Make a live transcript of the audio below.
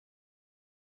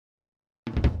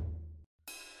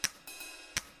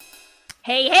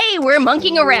Hey, we're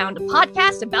Monkeeing Around, a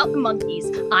podcast about the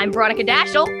Monkees. I'm Veronica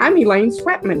Dashel. I'm Elaine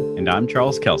Swetman. And I'm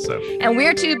Charles Kelso. And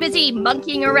we're too busy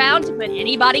monkeying around to put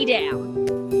anybody down.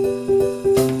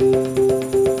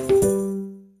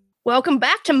 Welcome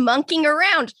back to Monkeeing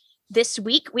Around. This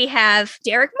week we have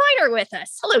Derek Miner with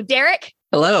us. Hello, Derek.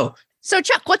 Hello. So,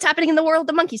 Chuck, what's happening in the world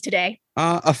of the Monkees today?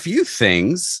 A few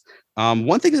things.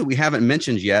 One thing that we haven't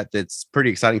mentioned yet that's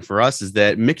pretty exciting for us is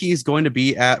that Mickey is going to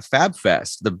be at Fab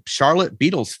Fest, the Charlotte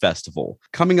Beatles Festival,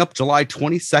 coming up July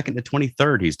 22nd to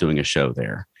 23rd. He's doing a show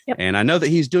there. Yep. And I know that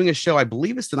he's doing a show, I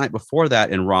believe it's the night before that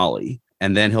in Raleigh.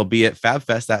 And then he'll be at Fab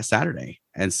Fest that Saturday.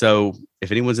 And so if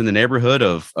anyone's in the neighborhood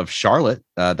of Charlotte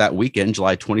that weekend,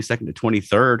 July 22nd to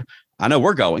 23rd, I know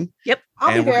we're going. Yep.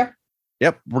 I'll be there.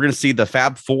 Yep. We're going to see the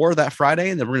Fab Four that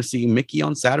Friday, and then we're going to see Mickey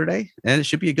on Saturday. And it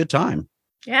should be a good time.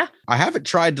 Yeah. I haven't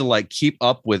tried to keep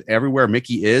up with everywhere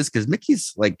Mickey is because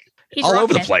Mickey's He's all over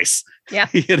rocking the it. place. Yeah.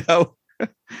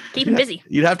 Keep him busy.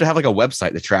 You'd have to have a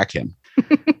website to track him.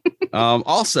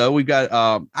 Also, we've got,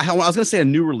 I was going to say a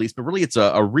new release, but really it's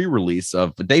a re-release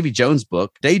of the Davy Jones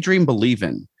book, Daydream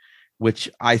Believin', which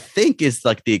I think is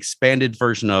the expanded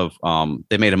version of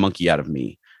They Made a Monkey Out of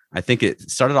Me. I think it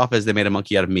started off as They Made a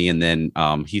Monkey Out of Me, and then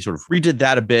he sort of redid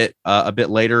that a bit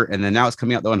later, and then now it's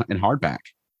coming out though in hardback.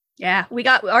 Yeah,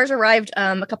 ours arrived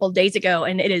a couple of days ago,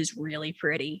 and it is really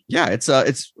pretty. Yeah, it's one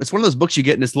of those books you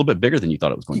get, and it's a little bit bigger than you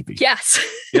thought it was going to be. Yes.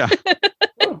 Yeah.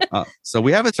 So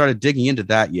we haven't started digging into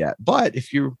that yet. But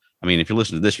if you're listening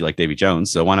to this, you like Davy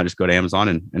Jones, so why not just go to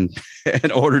Amazon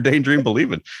and order Daydream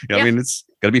Believin'? Yeah. I mean, it's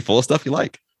gonna be full of stuff you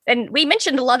like. And we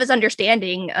mentioned Love is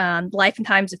Understanding, The Life and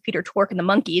Times of Peter Tork and the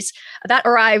Monkees. That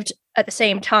arrived at the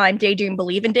same time Daydream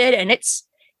Believin' did, and it's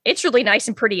really nice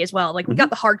and pretty as well. We got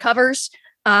the hardcovers.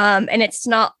 And it's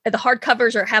not, the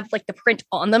hardcovers have the print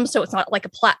on them, so it's not like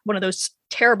one of those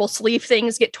terrible sleeve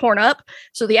things get torn up.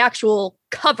 So the actual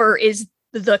cover is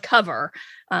the cover.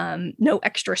 No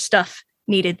extra stuff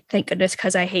needed, thank goodness,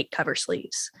 because I hate cover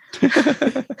sleeves.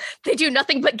 They do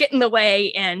nothing but get in the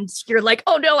way, and you're like,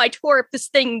 oh no, I tore up this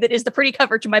thing that is the pretty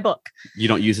cover to my book. You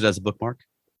don't use it as a bookmark?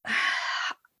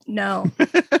 No,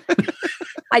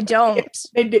 I don't.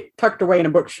 They get tucked away in a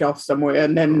bookshelf somewhere,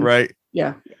 and then Right.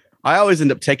 Yeah. I always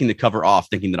end up taking the cover off,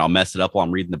 thinking that I'll mess it up while I'm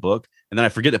reading the book, and then I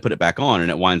forget to put it back on, and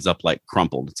it winds up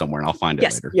crumpled somewhere, and I'll find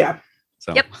it later. Yeah.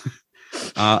 So, Yep.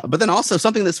 But then also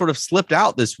something that sort of slipped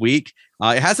out this week.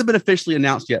 It hasn't been officially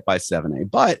announced yet by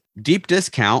 7A, but Deep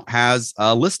Discount has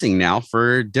a listing now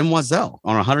for Demoiselle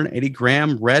on 180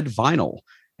 gram red vinyl,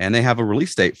 and they have a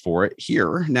release date for it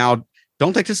here. Now,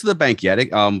 don't take this to the bank yet,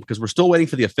 because we're still waiting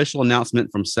for the official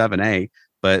announcement from 7A.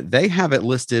 But they have it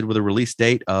listed with a release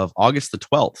date of August the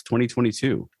 12th,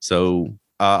 2022. So,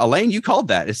 Elaine, you called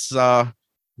that. It's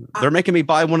they're making me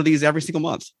buy one of these every single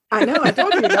month. I know. I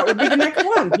told you that would be the next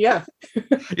one. Yeah.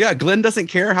 Yeah, Glenn doesn't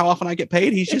care how often I get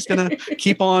paid. He's just going to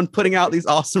keep on putting out these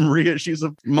awesome reissues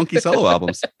of Monkey solo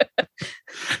albums.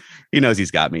 He knows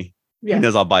he's got me. Yeah. He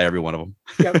knows I'll buy every one of them.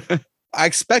 Yep. I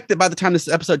expect that by the time this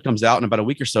episode comes out in about a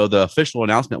week or so, the official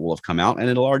announcement will have come out and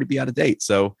it'll already be out of date.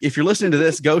 So if you're listening to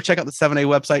this, go check out the 7A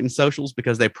website and socials,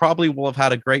 because they probably will have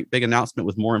had a great big announcement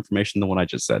with more information than what I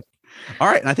just said. All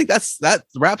right. And I think that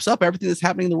wraps up everything that's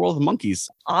happening in the world of the Monkees.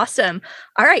 Awesome.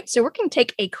 All right. So we're going to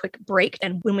take a quick break.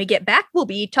 And when we get back, we'll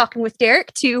be talking with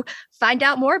Derek to find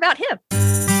out more about him.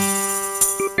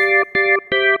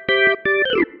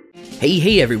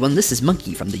 Hey everyone, this is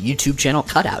Monkey from the YouTube channel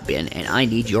CutOut Bin, and I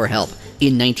need your help.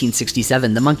 In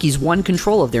 1967, the Monkees won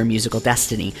control of their musical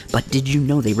destiny, but did you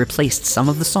know they replaced some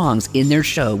of the songs in their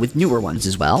show with newer ones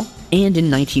as well? And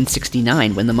in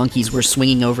 1969, when the Monkees were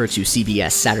swinging over to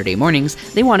CBS Saturday mornings,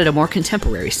 they wanted a more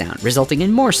contemporary sound, resulting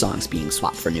in more songs being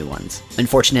swapped for new ones.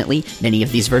 Unfortunately, many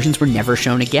of these versions were never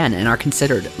shown again and are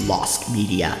considered lost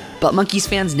media. But Monkees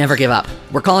fans never give up.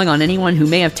 We're calling on anyone who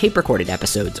may have tape-recorded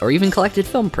episodes or even collected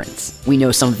film prints. We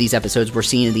know some of these episodes were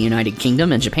seen in the United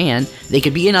Kingdom and Japan. They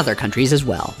could be in other countries as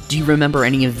well. Do you remember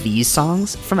any of these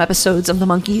songs from episodes of the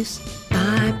Monkees?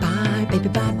 Bye bye, baby,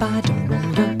 bye bye, don't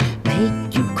wanna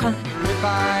make you cry. If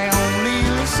I only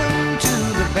listen to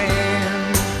the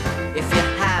band. If you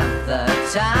have the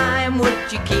time,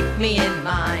 would you keep me in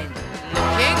mind?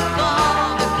 Looking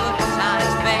for the good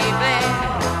times, baby.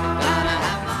 Gotta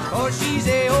have my... Oh, she's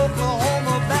a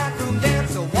Oklahoma bathroom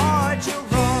dancer, watch you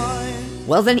run.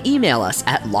 Well then email us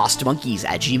at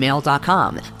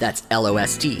lostmonkees@gmail.com. That's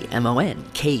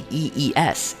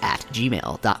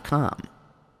LOSTMONKEES@gmail.com.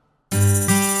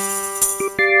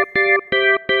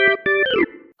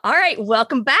 All right,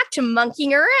 welcome back to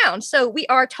Monkeeing Around. So we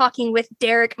are talking with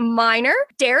Derek Miner.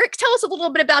 Derek, tell us a little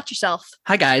bit about yourself.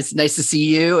 Hi, guys. Nice to see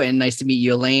you and nice to meet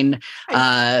you, Elaine.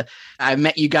 I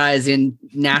met you guys in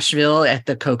Nashville at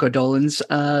the Coco Dolan's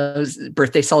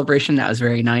birthday celebration. That was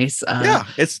very nice. Yeah,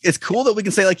 it's cool that we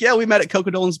can say like, yeah, we met at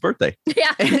Coco Dolan's birthday.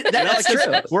 Yeah, that's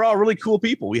true. We're all really cool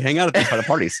people. We hang out at these kind of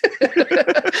parties.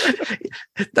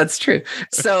 That's true.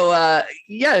 So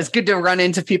yeah, it's good to run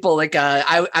into people. Like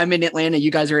I'm in Atlanta. You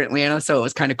guys are in Atlanta, so it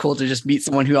was kind of cool to just meet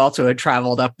someone who also had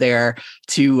traveled up there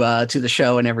to the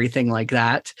show and everything like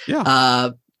that.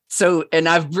 Yeah. So, and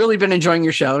I've really been enjoying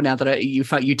your show now that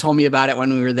you told me about it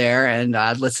when we were there, and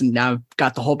listened. Now I've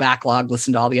got the whole backlog,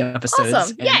 listened to all the episodes.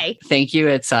 Awesome. Yay. Thank you.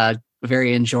 It's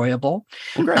very enjoyable.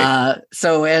 Well,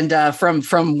 great.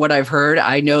 From what I've heard,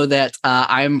 I know that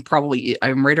I'm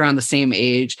right around the same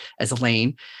age as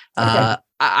Elaine. Okay.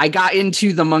 I got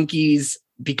into the Monkees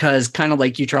because, kind of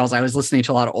like you, Charles, I was listening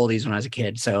to a lot of oldies when I was a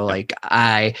kid. So like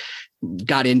I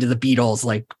got into the Beatles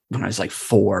like when I was like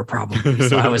 4, probably.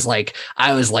 So I was like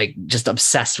just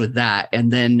obsessed with that.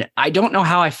 And then I don't know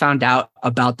how I found out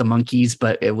about the Monkees,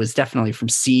 but it was definitely from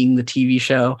seeing the TV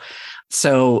show.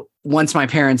 So once my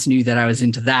parents knew that I was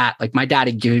into that, like my dad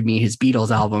had given me his Beatles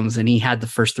albums and he had the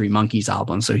first 3 Monkees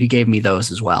albums. So he gave me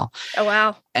those as well. Oh,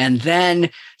 wow. And then,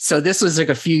 so this was like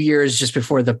a few years just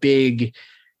before the big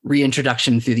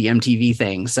reintroduction through the MTV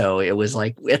thing. So it was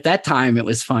like, at that time, it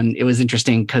was fun. It was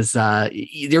interesting because there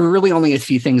were really only a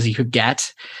few things you could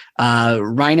get.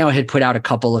 Rhino had put out a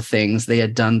couple of things. They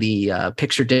had done the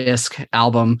picture disc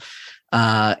album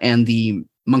and the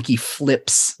Monkey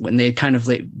Flips, when they kind of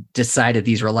decided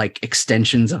these were like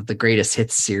extensions of the greatest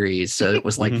hits series. So it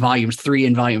was like volumes 3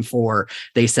 and volume 4,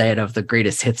 they said, of the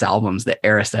greatest hits albums that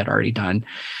Eris had already done.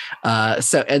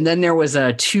 And then there was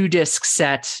a 2-disc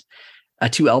set, a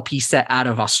 2 LP set out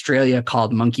of Australia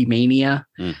called Monkey Mania.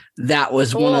 That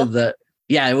was cool.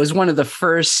 it was one of the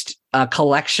first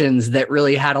collections that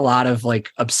really had a lot of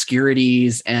like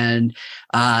obscurities, and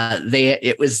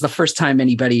it was the first time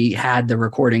anybody had the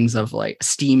recordings of like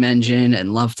Steam Engine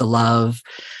and Love to Love,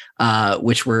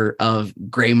 which were of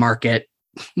gray market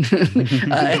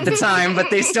at the time, but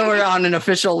they still were on an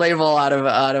official label out of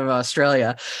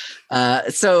Australia.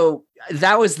 So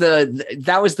that was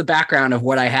the background of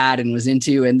what I had and was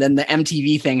into. And then the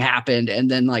MTV thing happened, and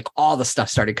then like all the stuff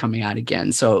started coming out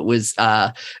again. So it was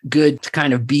good to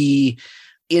kind of be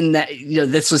in that,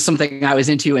 this was something I was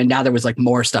into, and now there was like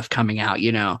more stuff coming out,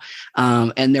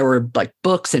 and there were like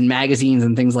books and magazines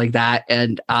and things like that.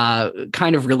 And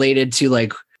kind of related to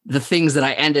like the things that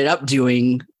I ended up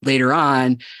doing later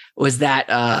on was that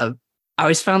I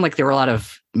always found like there were a lot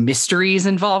of mysteries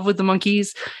involved with the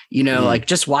Monkees, like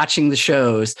just watching the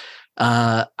shows.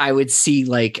 I would see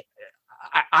like,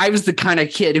 I was the kind of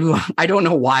kid who, I don't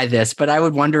know why this, but I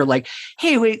would wonder like,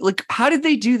 hey, wait, like, how did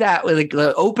they do that? Like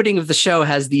the opening of the show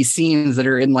has these scenes that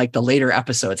are in like the later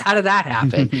episodes. How did that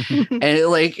happen?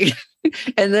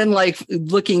 And then like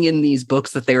looking in these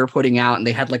books that they were putting out, and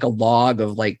they had like a log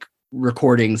of like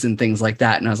recordings and things like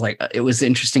that. And I was like, it was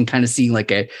interesting kind of seeing like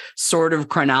a sort of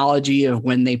chronology of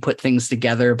when they put things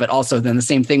together, but also then the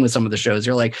same thing with some of the shows.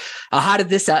 You're like, why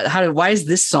is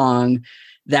this song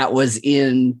that was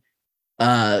in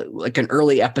like an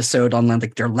early episode on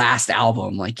like their last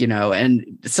album, and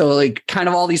so like kind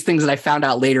of all these things that I found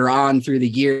out later on through the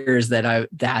years that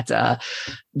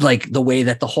like the way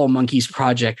that the whole Monkees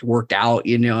project worked out,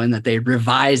 and that they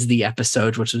revised the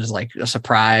episodes, which was like a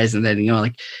surprise. And then,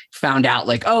 like found out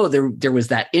like, oh, there was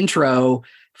that intro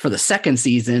for the second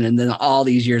season. And then all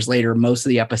these years later, most of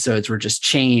the episodes were just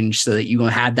changed so that you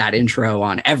had that intro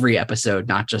on every episode,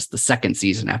 not just the second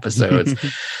season episodes.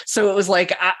 So it was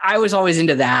like, I was always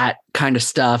into that kind of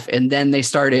stuff. And then they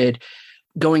started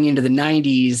going into the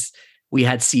 90s. We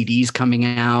had CDs coming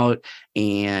out.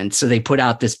 And so they put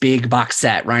out this big box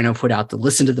set. Rhino put out the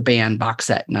Listen to the Band box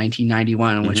set in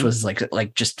 1991, which was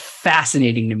like just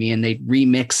fascinating to me. And they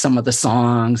remixed some of the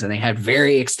songs, and they had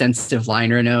very extensive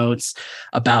liner notes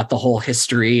about the whole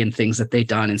history and things that they'd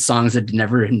done and songs that had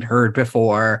never been heard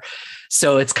before.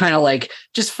 So it's kind of like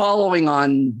just following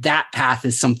on that path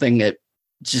is something that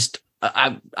just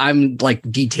I'm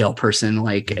like detail person.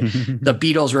 Like the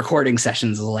Beatles recording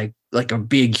sessions is like a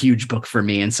big, huge book for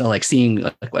me. And so like seeing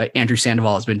like what Andrew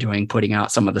Sandoval has been doing, putting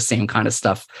out some of the same kind of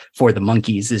stuff for the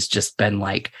Monkees has just been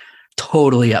like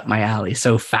totally up my alley.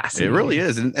 So fascinating. It really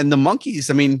is. And the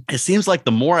Monkees, I mean, it seems like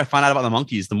the more I find out about the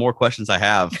Monkees, the more questions I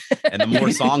have, and the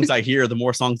more songs I hear, the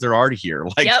more songs there are to hear.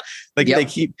 Like, they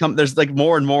keep coming. There's like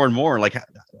more and more and more. Like,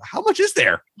 how much is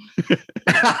there?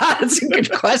 That's a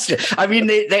good question. I mean,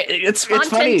 it's funny.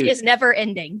 Content is never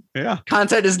ending. Yeah.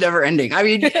 Content is never ending. I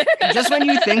mean, just when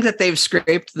you think that they've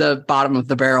scraped the bottom of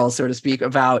the barrel, so to speak,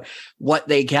 about what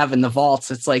they have in the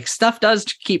vaults, it's like stuff does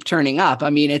keep turning up. I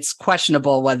mean, it's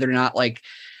questionable whether or not like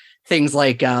things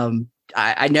like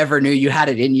I never knew you had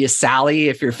it in you, Sally,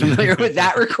 if you're familiar with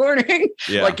that recording.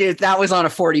 Yeah. Like if that was on a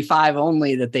 45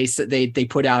 only that they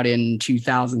put out in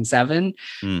 2007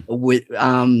 with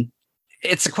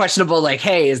it's a questionable, like,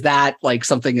 hey, is that like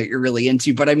something that you're really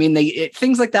into? But I mean,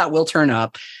 things like that will turn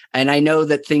up. And I know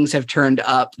that things have turned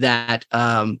up that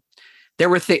there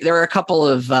were a couple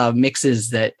of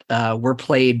mixes that were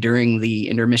played during the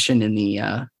intermission in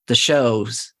the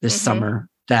shows this summer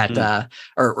that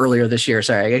or earlier this year.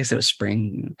 Sorry, I guess it was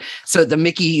spring. So the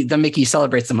Mickey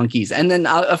celebrates the Monkees. And then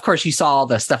of course you saw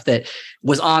the stuff that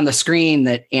was on the screen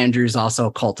that Andrew's also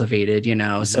cultivated, you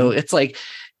know. So it's like,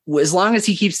 as long as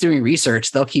he keeps doing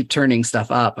research, they'll keep turning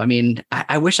stuff up. I mean,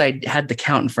 I wish I had the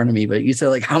count in front of me, but you said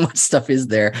like, how much stuff is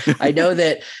there? I know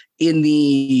that in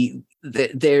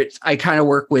I kind of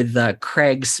work with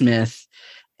Craig Smith,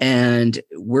 and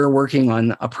we're working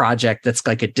on a project that's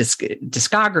like a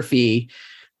discography,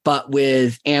 but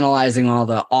with analyzing all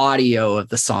the audio of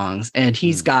the songs. And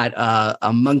he's got a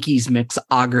Monkees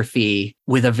mixography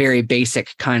with a very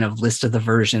basic kind of list of the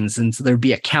versions. And so there'd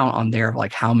be a count on there of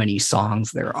like how many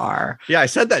songs there are. Yeah, I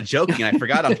said that joking. I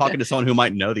forgot I'm talking to someone who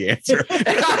might know the answer.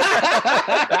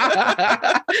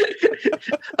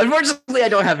 Unfortunately, I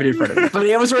don't have it in front of me. But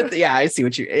it was worth. Yeah, I see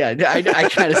what you. Yeah, I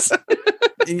kind of.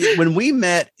 When we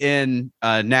met in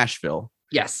Nashville,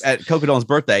 yes, at Coco Dawn's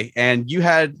birthday, and you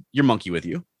had your monkey with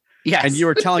you. Yes. And you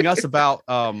were telling us about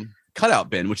CutOut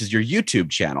Bin, which is your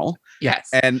YouTube channel. Yes.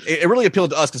 And it really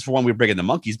appealed to us because, for one, we were big into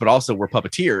Monkees, but also we're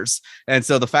puppeteers. And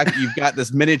so the fact that you've got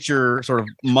this miniature sort of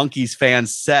Monkees fan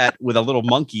set with a little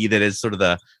monkey that is sort of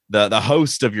the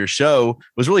host of your show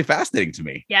was really fascinating to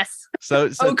me. Yes.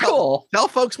 So cool. Tell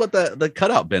folks what the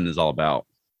CutOut Bin is all about.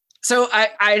 So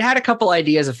I had a couple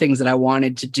ideas of things that I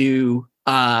wanted to do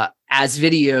as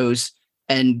videos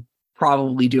and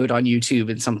probably do it on YouTube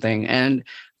and something. And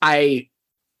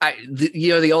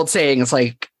the old saying is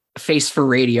like face for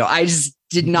radio. I just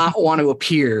did not want to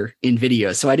appear in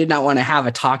videos. So I did not want to have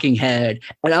a talking head.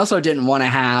 And I also didn't want to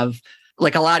have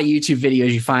like a lot of YouTube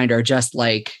videos you find are just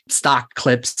like stock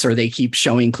clips, or they keep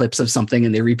showing clips of something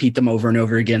and they repeat them over and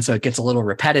over again. So it gets a little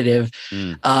repetitive.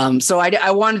 So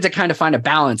I wanted to kind of find a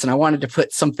balance, and I wanted to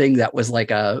put something that was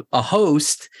like a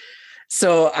host.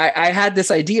 So I had this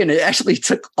idea, and it actually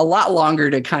took a lot longer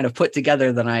to kind of put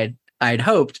together than I'd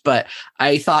hoped, but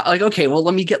I thought like, okay, well,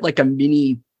 let me get like a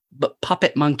mini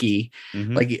puppet monkey.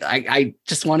 Like I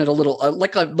just wanted a little,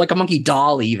 like a monkey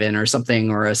doll even, or something,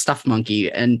 or a stuffed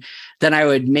monkey. And then I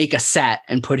would make a set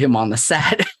and put him on the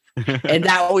set. And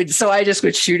so I just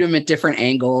would shoot him at different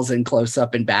angles and close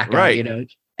up and back out, you know?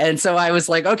 And so I was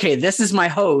like, okay, this is my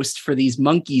host for these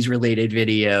Monkees related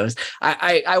videos.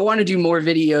 I want to do more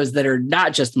videos that are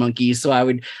not just Monkees. So I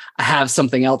would have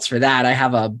something else for that.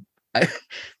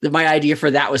 My idea for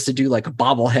that was to do like a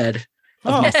bobblehead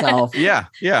of myself. Yeah.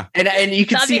 And you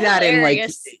can see that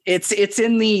hilarious. In like it's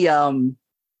in the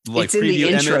like it's in the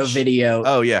intro image video.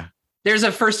 Oh yeah. There's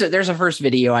a first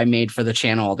video I made for the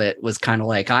channel that was kind of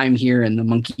like, I'm here and the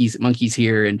Monkees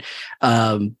here, and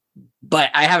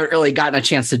but I haven't really gotten a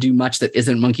chance to do much that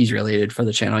isn't Monkees related for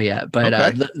the channel yet. But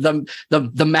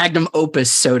the magnum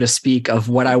opus, so to speak, of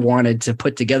what I wanted to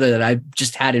put together that I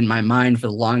just had in my mind for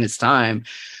the longest time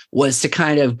was to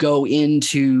kind of go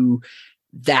into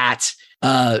that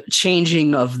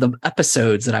changing of the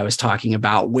episodes that I was talking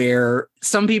about, where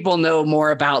some people know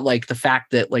more about like the fact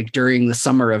that like during the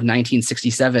summer of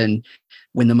 1967,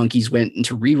 when the Monkees went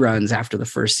into reruns after the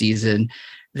first season,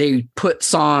 they put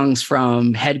songs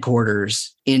from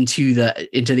headquarters into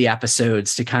the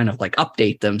episodes to kind of like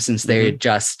update them, since they had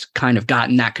just kind of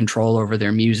gotten that control over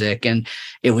their music. And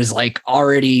it was like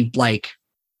already like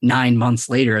 9 months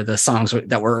later, the songs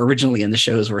that were originally in the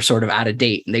shows were sort of out of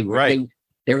date, and they were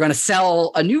going to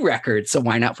sell a new record. So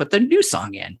why not put the new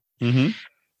song in?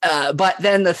 But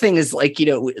then the thing is, like, you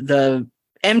know, the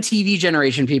MTV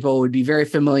generation people would be very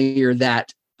familiar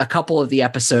that a couple of the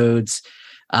episodes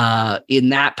in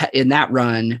that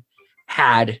run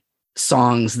had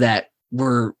songs that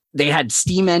they had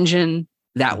Steam Engine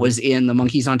that was in the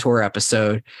Monkees on Tour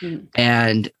episode,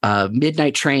 and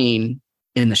Midnight Train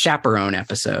in the Chaperone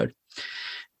episode.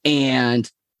 And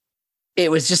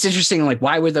it was just interesting, like,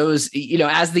 why were those, you know,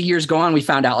 as the years go on, we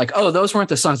found out like, oh, those weren't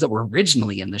the songs that were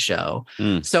originally in the show.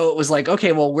 So it was like,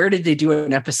 okay, well, where did they do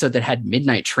an episode that had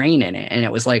Midnight Train in it? And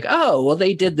it was like, oh, well,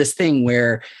 they did this thing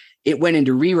where it went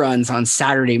into reruns on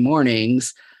Saturday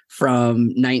mornings from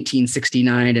 1969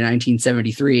 to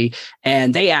 1973.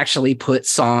 And they actually put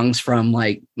songs from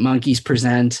like Monkees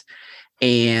Present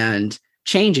and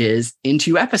Changes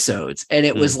into episodes. And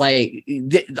it was like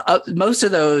most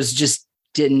of those just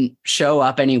didn't show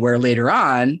up anywhere later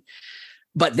on,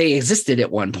 but they existed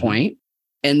at one point.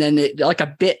 And then like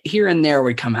a bit here and there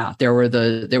would come out. There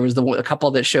was a couple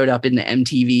that showed up in the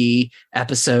MTV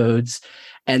episodes.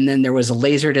 And then there was a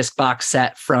Laserdisc box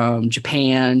set from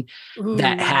Japan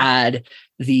that had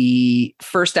the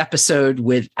first episode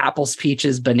with apples,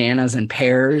 peaches, bananas, and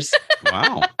pears.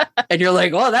 Wow. And you're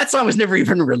like, oh, that song was never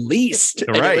even released.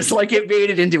 Right. And it was like it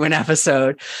made it into an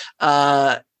episode.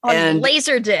 On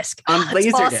Laserdisc. On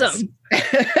Laserdisc. Awesome.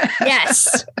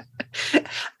 Yes.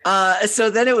 So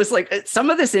then it was like some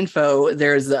of this info.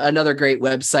 There's another great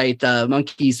website, the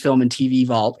Monkees Film and TV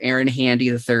Vault. Aaron Handy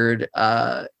III.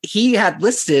 He had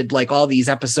listed like all these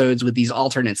episodes with these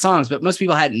alternate songs, but most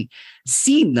people hadn't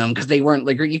seen them because they weren't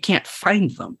like, you can't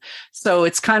find them. So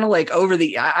it's kind of like over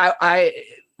the.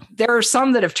 There are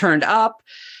some that have turned up.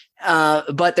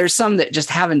 But there's some that just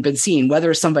haven't been seen,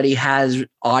 whether somebody has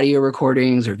audio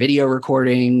recordings or video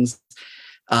recordings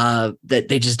that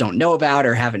they just don't know about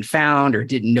or haven't found or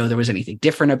didn't know there was anything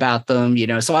different about them, you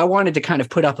know. So I wanted to kind of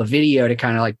put up a video to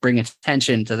kind of like bring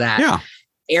attention to that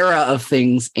era of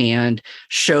things and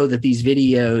show that these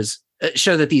videos,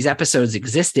 show that these episodes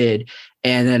existed,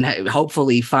 and then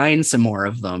hopefully find some more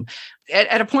of them.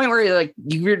 At a point where you're like,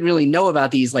 you didn't really know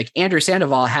about these, like Andrew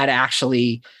Sandoval had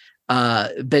actually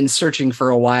been searching for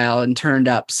a while and turned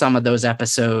up some of those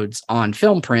episodes on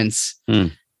film prints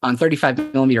on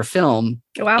 35 millimeter film.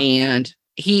 Wow. And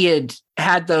he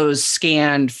had those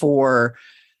scanned for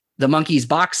the Monkees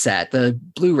box set, the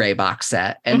Blu-ray box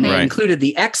set, and they included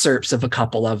the excerpts of a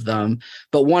couple of them.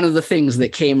 But one of the things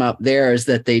that came up there is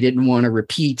that they didn't want to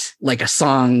repeat like a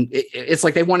song. It's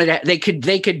like they wanted to,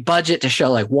 they could budget to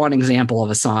show like one example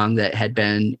of a song that had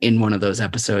been in one of those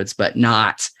episodes, but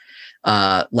not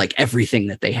like everything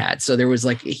that they had. So there was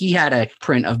like, he had a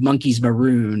print of Monkees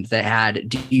Marooned that had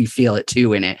Do You Feel It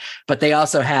Too in it, but they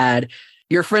also had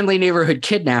Your Friendly Neighborhood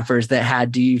Kidnappers that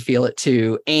had Do You Feel It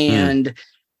Too, and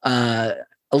A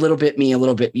Little Bit Me, A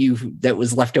Little Bit You, that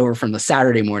was left over from the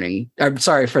Saturday morning. I'm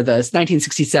sorry, for the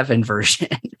 1967 version.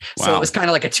 So it was kind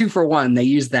of like a 2-for-1. They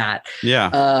used that.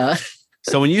 Yeah.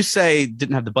 So when you say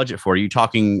didn't have the budget for it, are you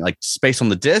talking like space on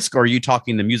the disc, or are you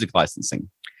talking the music licensing?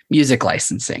 Music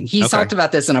licensing. He talked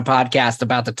about this in a podcast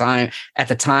about the time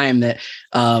that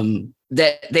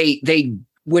that they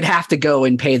would have to go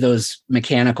and pay those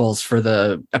mechanicals for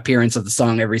the appearance of the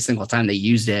song every single time they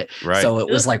used it. Right. So it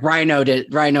was like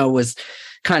Rhino was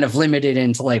kind of limited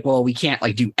into like, well, we can't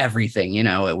like do everything, you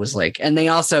know. It was like, and they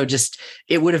also just,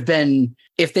 it would have been,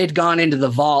 if they'd gone into the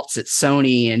vaults at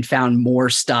Sony and found more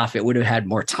stuff, it would have had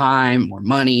more time, more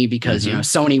money, because you know,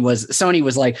 Sony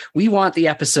was like, we want the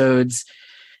episodes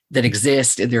that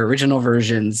exist in their original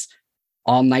versions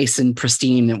all nice and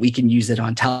pristine that we can use it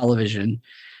on television.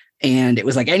 And it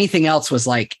was like anything else was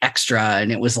like extra.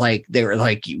 And it was like, they were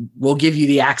like, we'll give you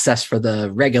the access for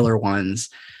the regular ones,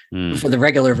 for the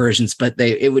regular versions. But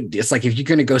it's like, if you're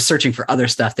going to go searching for other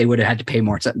stuff, they would have had to pay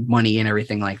more money and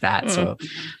everything like that. So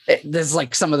there's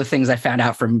like some of the things I found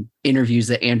out from interviews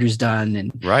that Andrew's done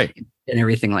and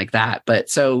everything like that. But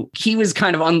so he was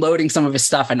kind of unloading some of his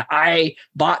stuff, and I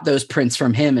bought those prints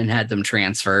from him and had them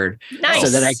transferred so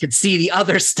that I could see the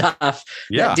other stuff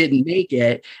that didn't make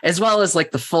it, as well as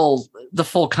like the full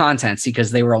contents,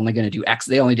 because they were only going to do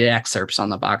they only did excerpts on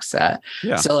the box set.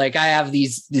 Yeah. So like I have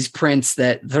these prints,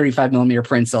 that 35 millimeter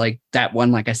prints, like that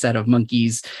one, like I said, of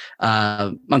Monkees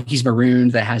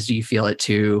Marooned that has Do You Feel It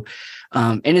Too.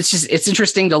 And it's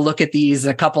interesting to look at these.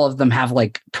 A couple of them have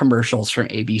like commercials from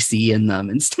ABC in them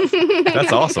and stuff.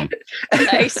 That's awesome.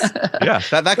 Nice. Yeah.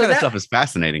 That kind of stuff is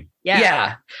fascinating.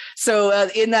 Yeah. So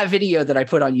in that video that I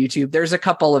put on YouTube, there's a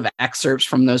couple of excerpts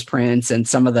from those prints and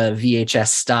some of the VHS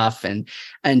stuff, and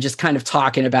just kind of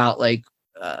talking about like,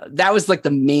 that was like the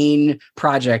main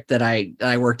project that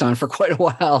I worked on for quite a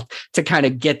while to kind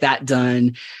of get that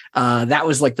done. That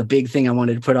was like the big thing I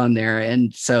wanted to put on there.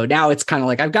 And so now it's kind of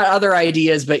like, I've got other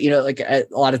ideas, but you know, like a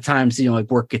lot of times, you know, like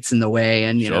work gets in the way,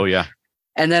 and, you know,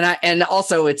 and then and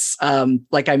also it's,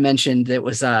 like I mentioned, it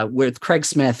was, with Craig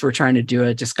Smith, we're trying to do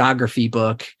a discography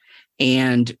book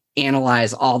and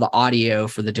analyze all the audio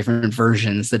for the different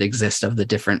versions that exist of the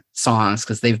different songs,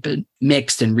 because they've been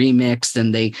mixed and remixed,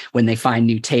 and when they find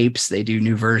new tapes, they do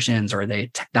new versions, or they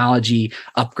technology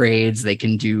upgrades, they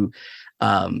can do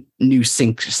new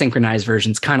synchronized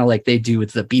versions, kind of like they do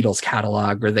with the Beatles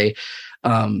catalog, where they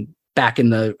back on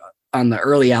the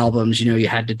early albums, you know, you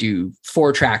had to do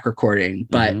 4-track recording,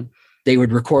 but they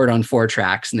would record on 4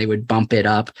 tracks and they would bump it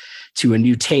up to a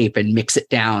new tape and mix it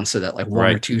down so that like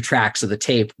 1 or 2 tracks of the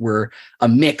tape were a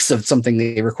mix of something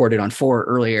they recorded on 4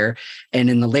 earlier. And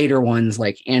in the later ones,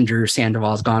 like Andrew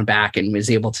Sandoval's gone back and was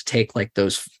able to take like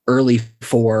those early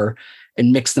 4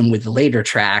 and mix them with the later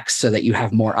tracks so that you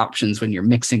have more options when you're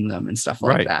mixing them and stuff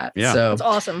like that. Yeah. So that's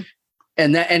awesome.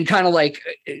 And kind of like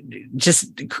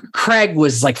just Craig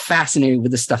was like fascinated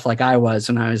with this stuff like I was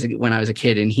when I was a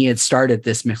kid, and he had started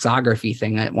this mixography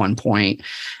thing at one point.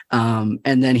 And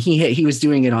then he was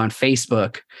doing it on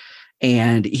Facebook,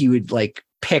 and he would like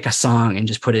pick a song and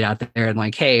just put it out there and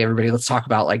like, hey, everybody, let's talk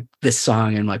about like this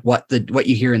song and like what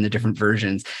you hear in the different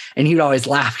versions. And he would always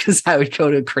laugh because I would go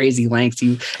to crazy lengths.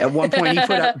 At one point he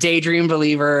put up Daydream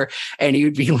Believer, and he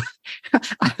would be,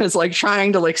 I was like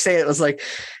trying to like say it was like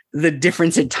the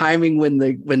difference in timing when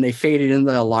they faded in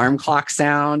the alarm clock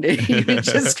sound. And he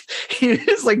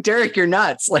was like, Derek, you're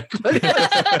nuts. Like, but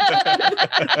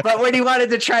when he wanted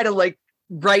to try to like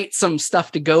write some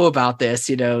stuff to go about this,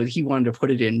 he wanted to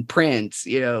put it in print,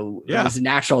 it was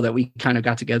natural that we kind of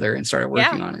got together and started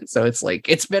working on it. So it's like,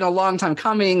 it's been a long time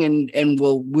coming, and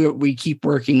we keep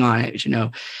working on it.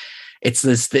 It's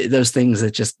those things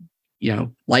that just,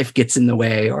 life gets in the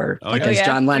way, or as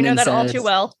John Lennon that says, all too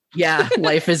well. Yeah,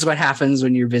 life is what happens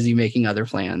when you're busy making other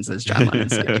plans, as John Lennon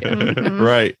said. Mm-hmm.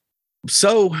 Right.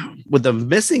 So with the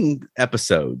missing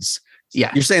episodes,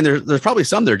 you're saying there's probably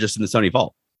some that are just in the Sony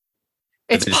vault.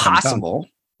 It's possible.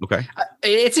 Okay.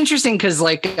 It's interesting because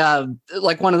like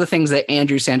one of the things that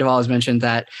Andrew Sandoval has mentioned,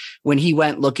 that when he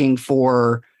went looking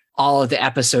for all of the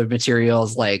episode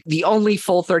materials, like the only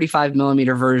full 35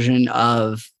 millimeter version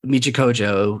of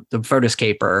Michikojo, the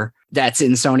Photoscaper, that's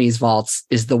in Sony's vaults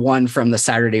is the one from the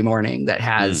Saturday Morning that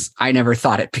has I Never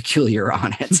Thought It Peculiar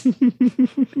on it.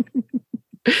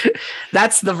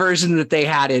 That's the version that they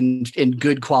had in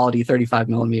good quality 35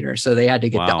 millimeter. So they had to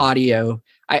get the audio.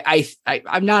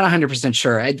 I'm not 100%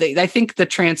 sure. I think the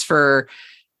transfer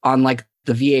on like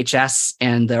the VHS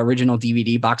and the original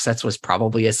DVD box sets was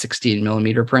probably a 16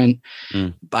 millimeter print.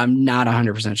 I'm not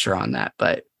 100% sure on that,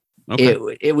 but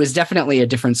it was definitely a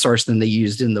different source than they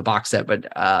used in the box set. But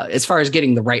as far as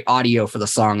getting the right audio for the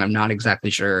song, I'm not exactly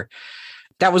sure.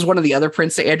 That was one of the other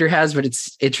prints that Andrew has, but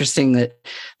it's interesting that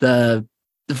the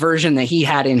version that he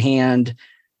had in hand,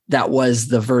 that was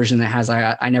the version that has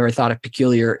I Never Thought It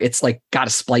Peculiar. It's like got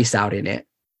a splice out in it.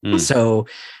 So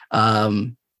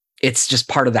it's just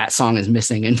part of that song is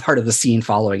missing, and part of the scene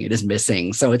following it is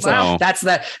missing. So it's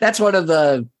that's one of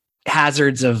the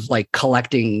hazards of like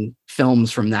collecting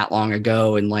films from that long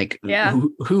ago, and like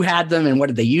who had them and what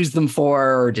did they use them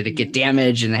for, or did it get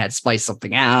damaged and they had to splice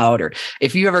something out? Or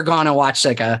if you ever gone and watched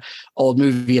like a old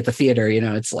movie at the theater,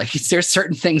 it's like there's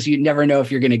certain things you never know if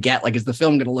you're going to get. Like, is the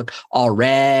film going to look all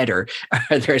red, or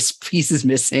are there's pieces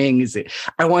missing?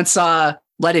 I once saw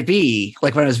Let It Be,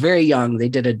 like when I was very young. They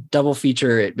did a double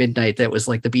feature at midnight that was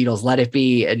like the Beatles, Let It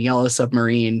Be, and Yellow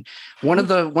Submarine. One of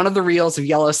the reels of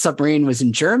Yellow Submarine was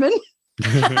in German.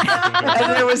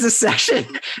 And there was a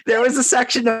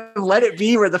section of Let It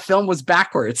Be where the film was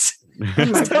backwards.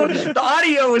 So the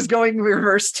audio was going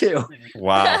reverse too.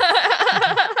 Wow.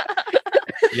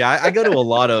 Yeah, I go to a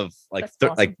lot of like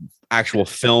awesome. Like actual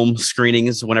film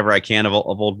screenings whenever I can of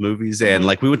old movies, and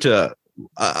like we went to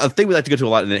a thing we like to go to a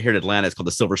lot here in Atlanta. It's called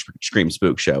the Silver Scream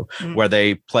Spook Show, where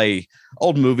they play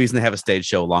old movies and they have a stage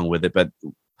show along with it. But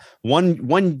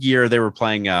one year they were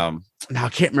playing now I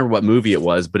can't remember what movie it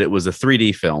was, but it was a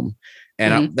 3D film,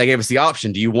 and they gave us the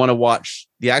option: do you want to watch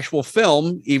the actual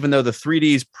film even though the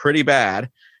 3D is pretty bad,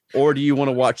 or do you want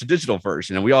to watch a digital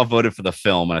version? And we all voted for the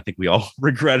film, and I think we all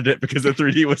regretted it because the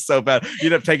 3D was so bad. You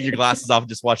end up taking your glasses off and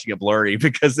just watching it blurry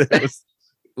because it was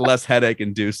less headache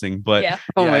inducing. But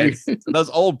those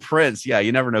old prints,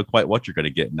 you never know quite what you're going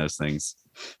to get in those things.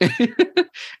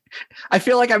 I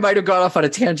feel like I might have gone off on a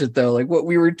tangent though. Like what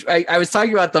I was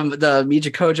talking about the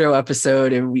Michikojo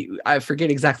episode, and I forget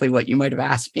exactly what you might have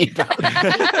asked me about.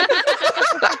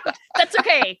 That's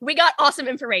okay. We got awesome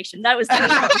information. That was the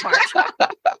part.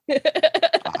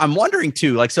 I'm wondering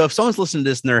too, like, so if someone's listening to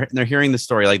this and they're hearing the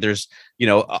story, like there's,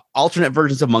 alternate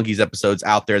versions of Monkees episodes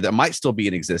out there that might still be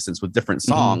in existence with different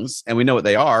songs, and we know what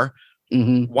they are.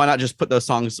 Why not just put those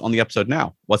songs on the episode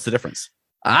now? What's the difference?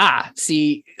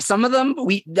 See, some of them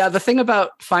the thing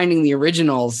about finding the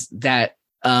originals that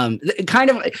kind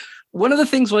of one of the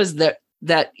things was that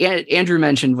Andrew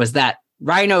mentioned was that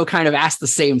Rhino kind of asked the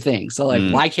same thing. So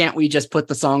like, why can't we just put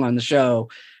the song on the show,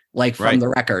 like from the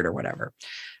record or whatever?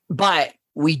 But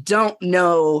we don't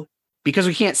know, because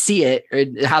we can't see it, or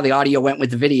how the audio went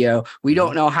with the video. We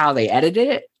don't know how they edited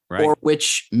it or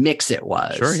which mix it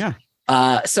was. Sure. Yeah.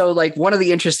 So like one of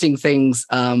the interesting things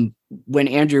when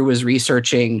Andrew was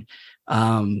researching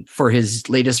for his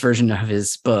latest version of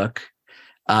his book,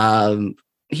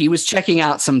 he was checking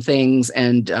out some things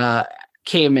and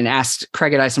came and asked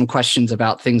Craig and I some questions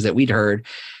about things that we'd heard.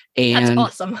 And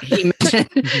that's awesome.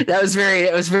 It was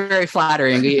very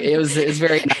flattering. It was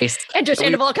very nice. Andrew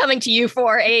Sandoval coming to you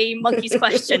for a Monkees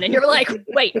question, and you're like,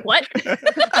 wait, what?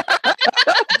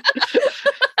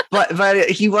 But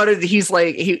he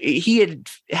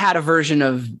had a version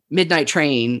of Midnight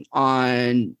Train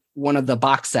on one of the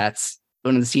box sets,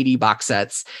 one of the CD box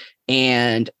sets,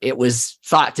 and it was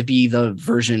thought to be the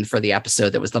version for the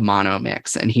episode that was the mono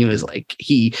mix. And he was like,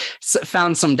 he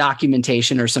found some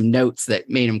documentation or some notes that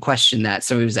made him question that.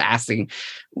 So he was asking,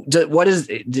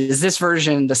 is this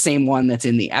version the same one that's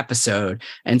in the episode?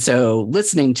 And so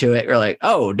listening to it, you're like,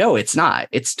 oh no, it's not.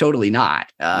 It's totally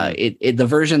not. The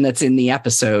version that's in the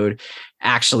episode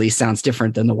actually sounds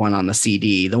different than the one on the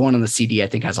CD. The one on the CD, I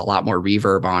think, has a lot more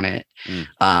reverb on it.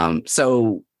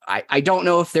 So I don't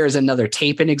know if there's another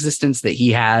tape in existence that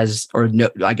he has, or no,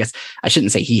 I guess I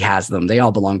shouldn't say he has them. They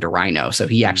all belong to Rhino. So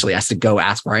he actually has to go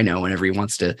ask Rhino whenever he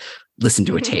wants to listen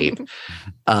to a tape.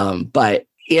 But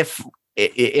if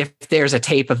there's a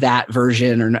tape of that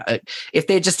version, or if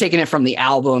they'd just taken it from the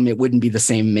album, it wouldn't be the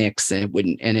same mix, and it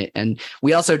wouldn't. And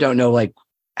we also don't know like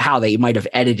how they might have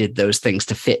edited those things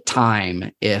to fit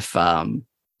time if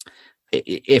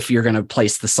you're going to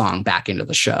place the song back into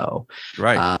the show.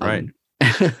 Right. Right.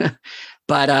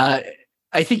 But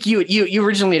I think you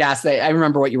originally had asked that. I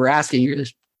remember what you were asking.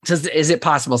 Is it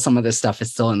possible some of this stuff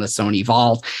is still in the Sony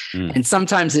vault? And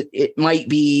sometimes it might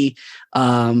be,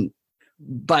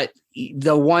 but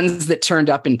the ones that turned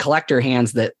up in collector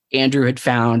hands that Andrew had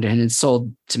found and had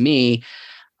sold to me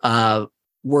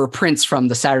were prints from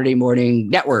the Saturday morning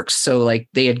networks. So like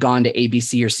they had gone to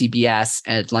ABC or CBS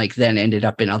and like then ended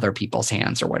up in other people's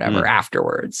hands or whatever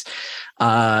afterwards.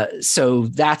 So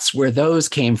that's where those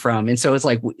came from. And so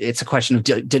it's a question of,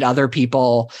 did other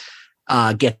people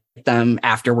get them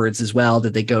afterwards as well?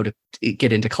 Did they go to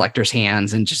get into collectors'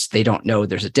 hands and just, they don't know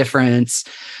there's a difference?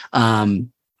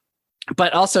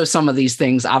 But also some of these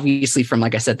things, obviously from,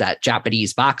 like I said, that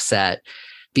Japanese box set,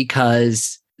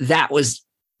 because that was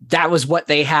what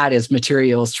they had as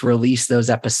materials to release those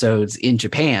episodes in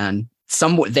Japan.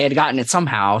 They had gotten it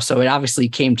somehow. So it obviously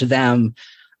came to them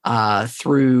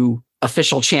through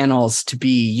official channels to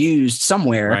be used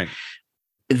somewhere. Right.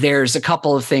 There's a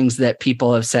couple of things that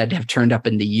people have said have turned up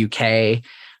in the UK.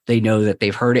 They know that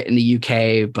they've heard it in the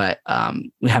UK, but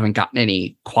we haven't gotten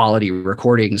any quality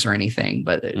recordings or anything.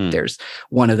 But there's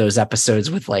one of those episodes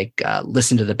with like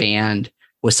Listen to the Band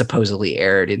was supposedly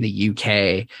aired in the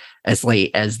UK as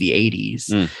late as the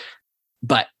 80s,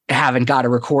 but haven't got a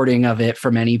recording of it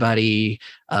from anybody,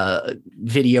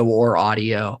 video or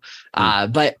audio.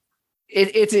 But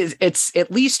it's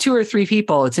at least 2 or 3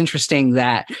 people. It's interesting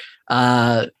that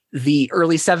the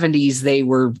early 70s, they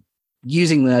were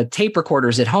using the tape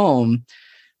recorders at home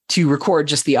to record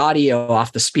just the audio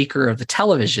off the speaker of the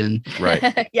television.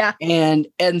 Right. Yeah. And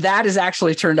that has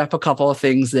actually turned up a couple of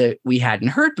things that we hadn't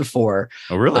heard before.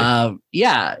 Oh, really?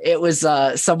 Yeah. It was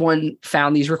someone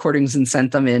found these recordings and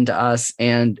sent them in to us.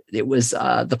 And it was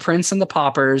the Prince and the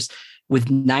Paupers with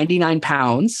 99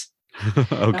 pounds.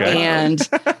 Okay. And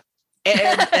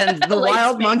the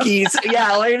Wild Monkees.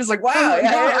 Yeah. Like, it's like, wow.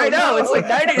 Yeah, I know. It's like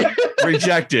 90.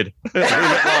 Rejected.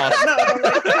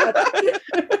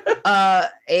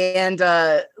 And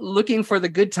Looking for the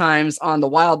Good Times on the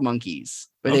Wild Monkees,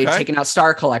 where they'd taken out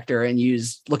Star Collector and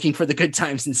used Looking for the Good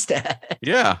Times instead.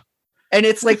 Yeah. And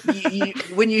it's like,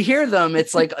 when you hear them,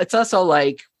 it's like, it's also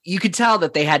like, you could tell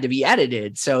that they had to be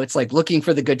edited. So it's like Looking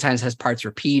for the Good Times has parts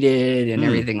repeated and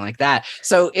everything like that.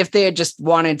 So if they had just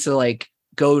wanted to like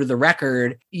go to the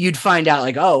record, you'd find out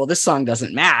like, oh, well, this song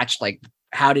doesn't match. Like,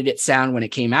 how did it sound when it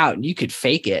came out? And you could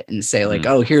fake it and say like,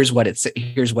 oh, here's what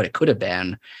it could have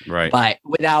been. Right. But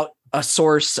without a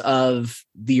source of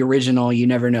the original, you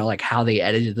never know like how they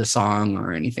edited the song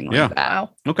or anything like that. Wow.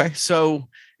 Okay. So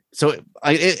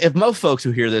if most folks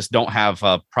who hear this don't have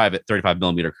a private 35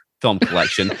 millimeter film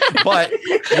collection, but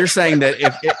you're saying that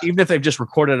even if they've just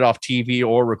recorded it off TV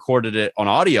or recorded it on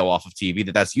audio off of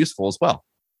TV, that's useful as well.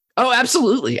 Oh,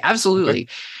 absolutely. Absolutely.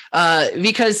 Okay.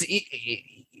 Because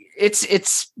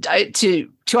it's to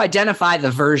identify the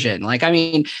version. Like, I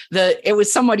mean, it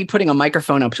was somebody putting a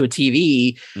microphone up to a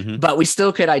TV, but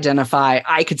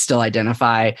I could still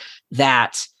identify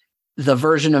that the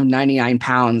version of 99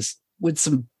 pounds with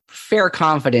some fair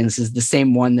confidence is the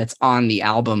same one that's on the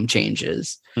album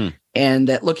changes. And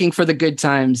that Looking for the Good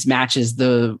Times matches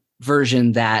the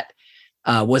version that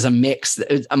was a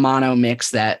mono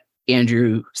mix that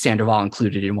Andrew Sandoval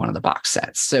included in one of the box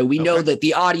sets. So we know that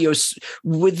the audio,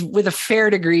 with a fair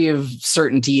degree of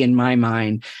certainty in my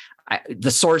mind,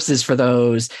 the sources for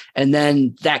those, and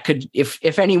then that could,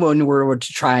 if anyone were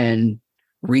to try and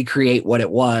recreate what it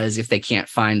was, if they can't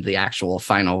find the actual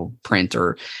final print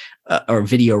or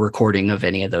video recording of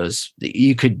any of those,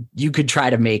 you could try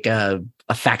to make a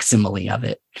facsimile of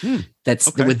it.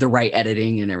 That's with the right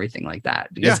editing and everything like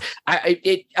that. Because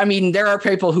I mean, there are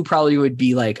people who probably would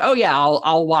be like, oh yeah,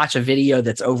 I'll watch a video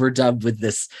that's overdubbed with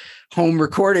this home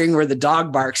recording where the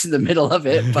dog barks in the middle of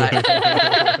it. But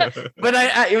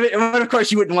but of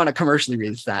course you wouldn't want to commercially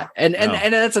release that. And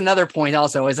that's another point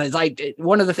also is like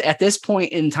one of the, at this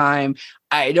point in time,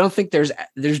 I don't think there's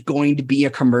going to be a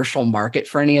commercial market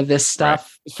for any of this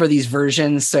stuff for these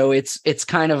versions. So it's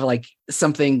kind of like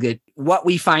something that what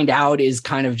we find out is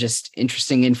kind of just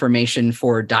interesting information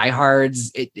for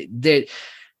diehards.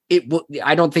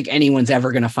 I don't think anyone's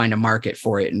ever going to find a market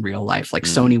for it in real life. Like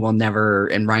Sony will never,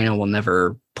 and Rhino will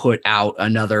never put out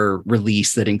another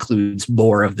release that includes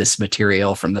more of this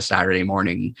material from the Saturday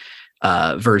morning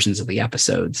versions of the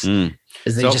episodes.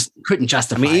 Because they just couldn't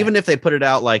justify it. Even if they put it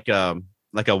out like a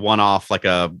one-off, like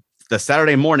the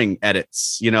Saturday morning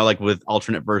edits, like with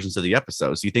alternate versions of the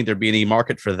episodes, do you think there'd be any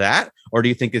market for that? Or do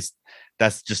you think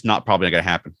that's just not probably going to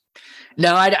happen?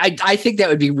 No, I think that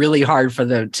would be really hard for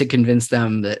them to convince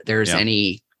them that there's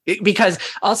any, because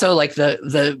also like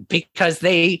because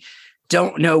they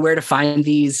don't know where to find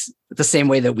these the same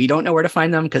way that we don't know where to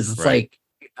find them. Cause it's like,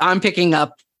 I'm picking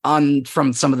up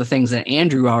from some of the things that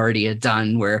Andrew already had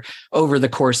done, where over the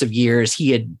course of years,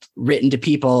 he had written to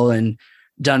people and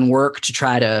done work to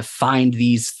try to find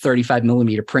these 35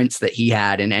 millimeter prints that he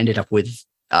had and ended up with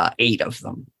 8 of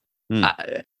them.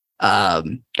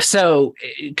 So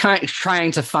kind of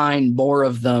trying to find more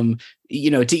of them,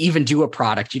 to even do a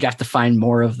product, you'd have to find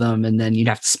more of them, and then you'd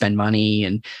have to spend money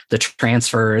and the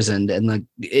transfers and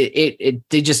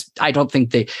I don't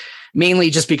think mainly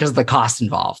just because of the cost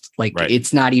involved. Like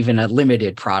it's not even a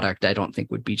limited product. I don't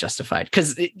think would be justified,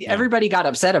 because everybody got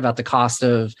upset about the cost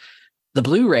of the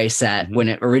Blu-ray set when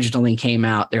it originally came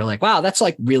out. They're like, wow, that's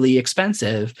like really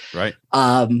expensive. Right.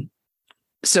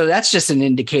 So that's just an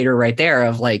indicator right there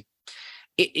of like,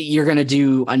 you're going to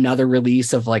do another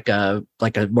release of like a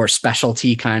more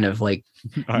specialty kind of like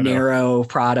narrow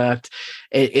product.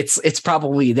 It's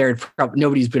probably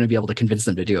nobody's going to be able to convince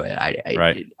them to do it.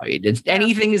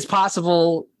 Anything is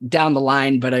possible down the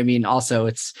line, but I mean, also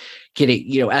it's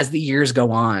getting, as the years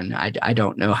go on, I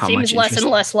don't know how much. Seems less and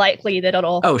less likely that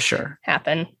it'll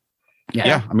happen.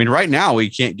 Yeah. I mean, right now we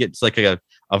can't get like a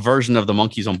version of the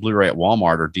Monkees on Blu-ray at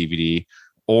Walmart or DVD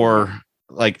or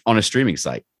like on a streaming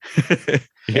site.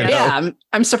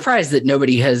 I'm surprised that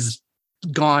nobody has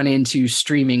gone into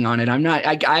streaming on it.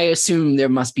 I assume there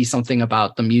must be something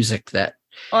about the music that.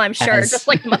 Oh, I'm sure. Just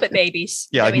like Muppet Babies.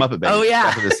 Muppet Babies. Oh, yeah.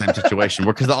 Exactly the same situation.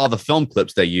 Because all the film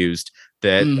clips they used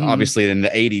that obviously in the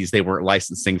 80s, they weren't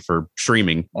licensing for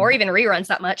streaming. Or even reruns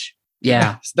that much.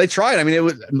 Yeah. They tried. I mean,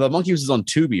 the Monkees was on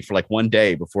Tubi for like one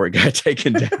day before it got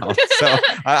taken down. So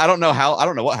I don't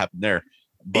know what happened there.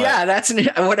 But, that's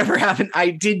whatever happened.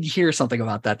 I did hear something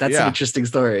about that. That's an interesting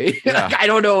story. I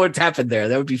don't know what's happened there.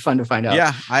 That would be fun to find out.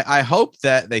 Yeah. I hope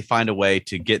that they find a way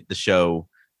to get the show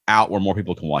out where more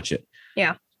people can watch it.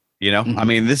 Yeah. I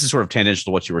mean, this is sort of tangential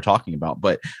to what you were talking about,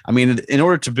 but I mean, in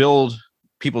order to build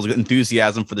people's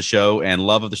enthusiasm for the show and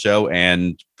love of the show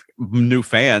and new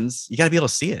fans, you got to be able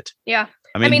to see it. Yeah.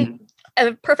 I mean,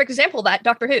 a perfect example of that,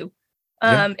 Doctor Who.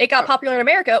 It got popular in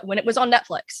America when it was on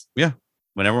Netflix. Yeah.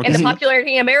 And the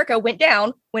popularity in America went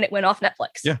down when it went off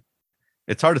Netflix. Yeah.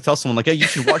 It's hard to tell someone like, hey, you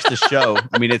should watch this show.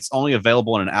 I mean, it's only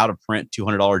available in an out of print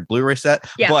 $200 Blu-ray set.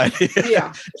 Yeah. But like,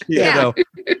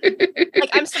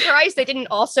 I'm surprised they didn't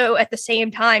also at the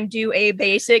same time do a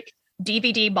basic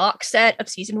DVD box set of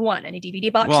season 1 and a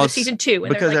DVD box set of season 2.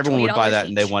 Because like everyone would buy that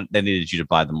each. And they needed you to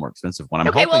buy the more expensive one.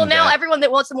 Now everyone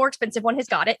that wants the more expensive one has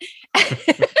got it.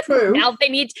 True. Now they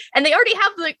need, and they already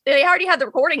have the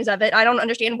recordings of it. I don't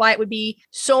understand why it would be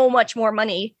so much more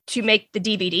money to make the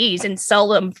DVDs and sell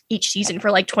them each season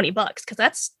for like $20, because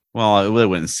that's. Well, it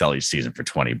wouldn't sell each season for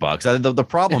 $20. The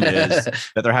problem is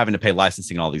that they're having to pay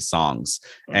licensing all these songs,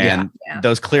 and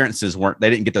those clearances they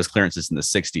didn't get those clearances in the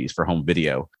 60s for home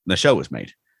video. The show was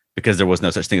made because there was no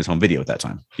such thing as home video at that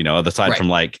time, aside from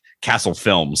like Castle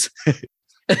Films.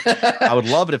 I would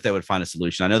love it if they would find a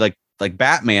solution. I know like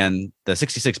Batman, the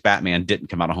 66 Batman didn't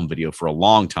come out on home video for a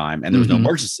long time, and there was no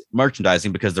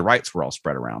merchandising because the rights were all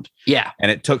spread around. Yeah. And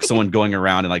it took someone going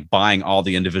around and like buying all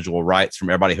the individual rights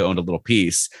from everybody who owned a little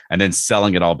piece and then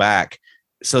selling it all back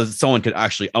so that someone could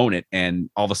actually own it. And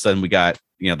all of a sudden we got,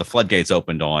 the floodgates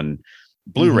opened on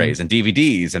Blu-rays and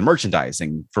DVDs and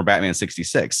merchandising for Batman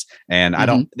 66.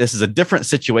 And this is a different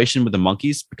situation with the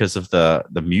Monkees because of the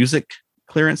music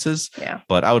clearances. Yeah.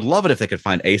 But I would love it if they could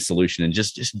find a solution and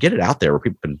just get it out there where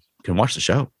people can watch the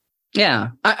show. Yeah.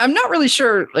 I'm not really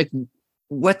sure like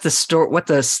what the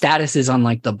status is on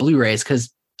like the Blu-rays the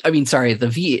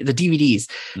DVDs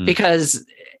because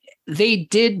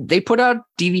they put out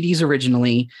DVDs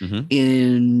originally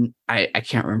in I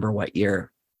can't remember what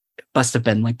year. It must have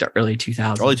been like the early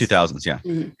 2000s. Early 2000s, yeah.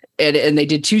 And they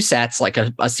did 2 sets, like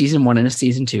a season 1 and a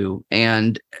season 2,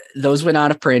 and those went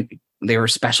out of print. They were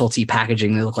specialty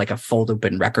packaging. They look like a fold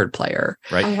open record player.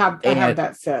 Right. I have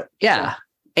that set. Yeah.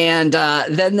 And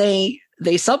then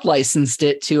they sub-licensed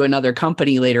it to another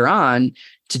company later on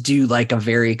to do like a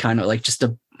very kind of like just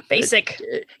a basic.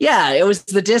 It was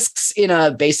the discs in a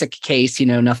basic case,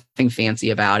 nothing fancy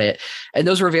about it. And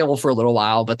those were available for a little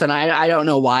while, but then I don't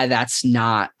know why that's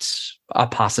not a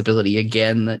possibility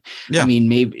again. I mean,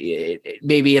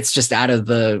 maybe it's just out of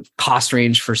the cost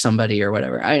range for somebody or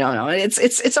whatever. I don't know.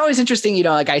 It's always interesting,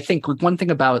 like I think one thing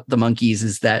about the Monkees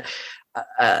is that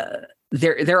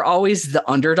they're always the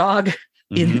underdog.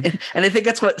 And I think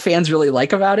that's what fans really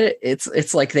like about it.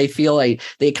 It's like they feel like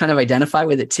they kind of identify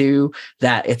with it too,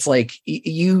 that it's like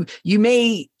you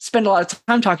may spend a lot of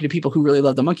time talking to people who really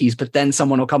love the Monkees, but then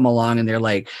someone will come along and they're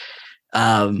like,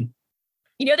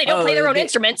 they don't play their own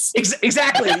instruments.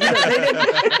 Exactly.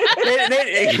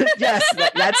 Yes,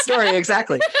 that story.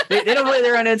 Exactly. They don't play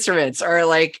their own instruments, or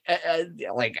the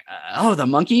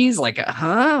Monkees,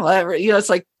 whatever. It's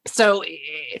like, so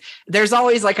there's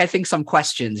always I think some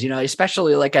questions,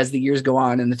 especially as the years go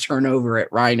on and the turnover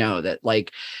at Rhino, that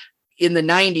in the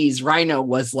 90s, Rhino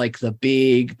was the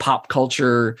big pop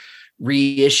culture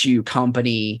reissue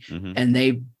company, and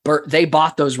they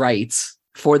bought those rights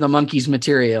for the Monkees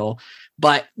material.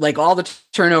 But all the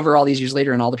turnover all these years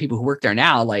later and all the people who work there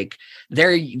now,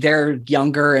 they're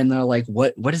younger and they're like,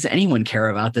 what does anyone care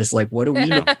about this? What do we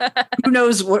know? Who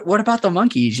knows what about the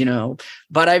Monkees,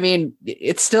 But I mean,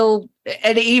 it's still,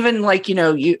 and even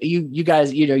you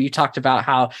guys, you talked about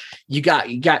how you got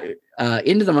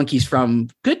into the Monkees from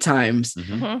Good Times,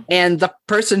 and the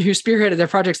person who spearheaded their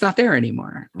project's not there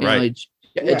anymore. Right.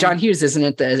 John Hughes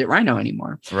isn't at Rhino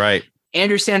anymore. Right.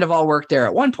 Andrew Sandoval worked there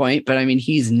at one point, but I mean,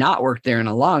 he's not worked there in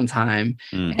a long time.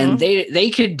 And they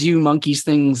could do Monkees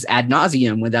things ad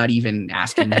nauseum without even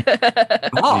asking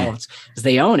involved, because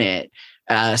they own it.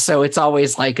 So it's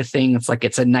always a thing.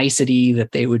 It's a nicety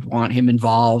that they would want him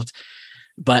involved,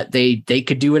 but they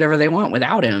could do whatever they want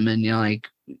without him. And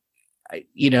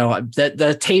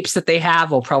the tapes that they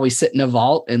have will probably sit in a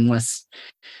vault unless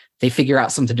they figure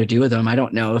out something to do with them. I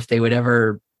don't know if they would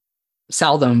ever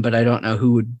sell them, but I don't know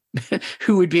who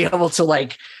would be able to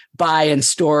buy and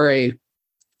store a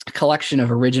collection of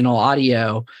original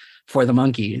audio for the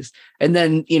Monkees. And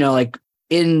then,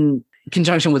 in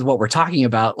conjunction with what we're talking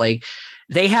about,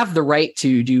 they have the right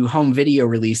to do home video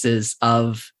releases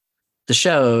of the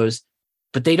shows,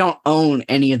 but they don't own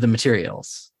any of the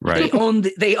materials. Right.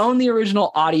 They own the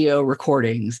original audio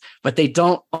recordings, but they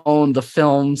don't own the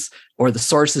films or the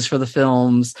sources for the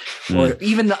films, or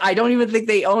even I don't even think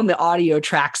they own the audio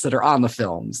tracks that are on the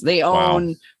films. They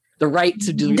own the right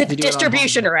to do the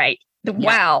distribution right.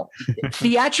 Wow.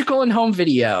 Theatrical and home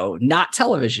video, not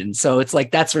television. So it's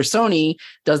that's where Sony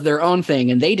does their own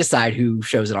thing and they decide who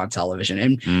shows it on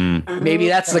television. And maybe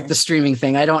that's the streaming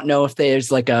thing. I don't know if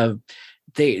there's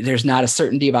there's not a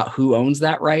certainty about who owns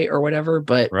that right or whatever,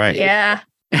 but right. Yeah.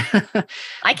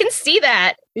 I can see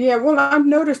that. Yeah, well, I've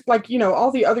noticed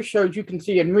all the other shows you can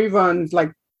see in reruns,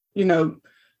 like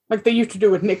they used to do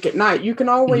with Nick at Night. You can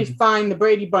always find the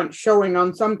Brady Bunch showing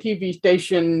on some TV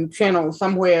station channel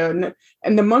somewhere,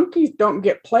 and the Monkees don't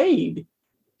get played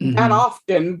that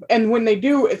often. And when they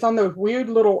do, it's on those weird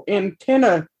little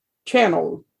antenna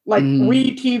channels, like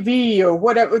WeTV or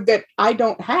whatever, that I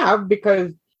don't have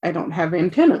because I don't have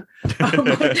antenna on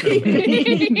my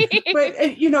TV. But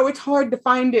it's hard to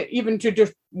find it even to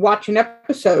just watch an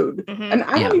episode. And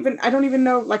I don't even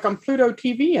know, on Pluto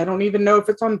TV, I don't even know if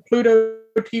it's on Pluto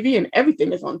TV, and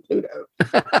everything is on Pluto.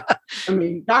 I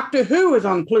mean, Doctor Who is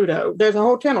on Pluto. There's a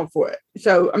whole channel for it.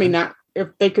 So, I mean, if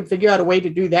they could figure out a way to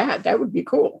do that, that would be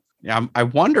cool. Yeah, I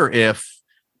wonder if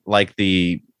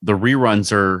the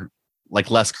reruns are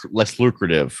less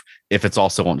lucrative if it's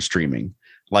also on streaming.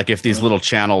 If these little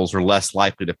channels are less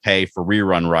likely to pay for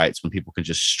rerun rights when people can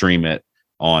just stream it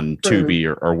on Tubi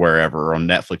or wherever, or on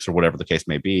Netflix or whatever the case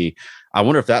may be. I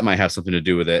wonder if that might have something to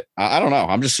do with it. I don't know.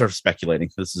 I'm just sort of speculating.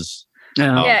 This is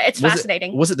Yeah, it's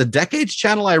fascinating. Was it the Decades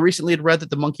channel? I recently had read that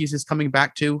the Monkees is coming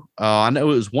back to. I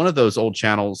know it was one of those old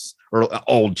channels, or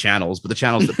old channels, but the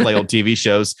channels that play old TV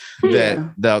shows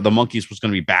that the Monkees was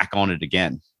going to be back on it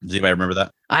again. Does anybody remember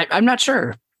that? I'm not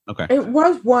sure. Okay. It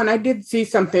was one. I did see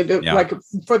something that, like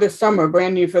for the summer,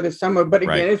 brand new for the summer. But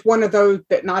again, it's one of those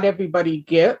that not everybody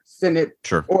gets, and it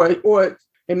or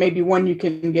it may be one you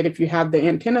can get if you have the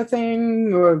antenna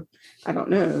thing, or I don't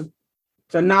know.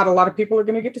 So not a lot of people are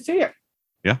going to get to see it.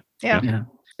 Yeah.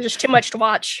 There's too much to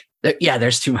watch.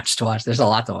 There's too much to watch. There's a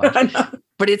lot to watch.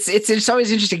 But it's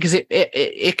always interesting because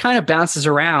it kind of bounces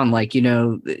around. Like,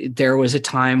 there was a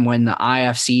time when the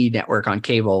IFC network on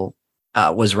cable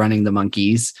was running the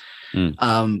Monkees.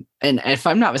 And if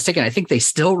I'm not mistaken, I think they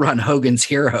still run Hogan's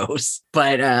Heroes.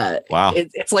 But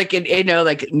it's like like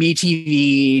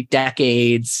MeTV,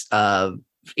 Decades,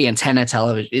 antenna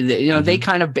television. They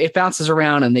kind of, it bounces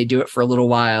around and they do it for a little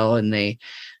while and they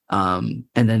and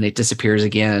then it disappears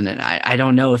again. And I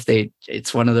don't know if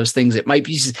it's one of those things. It might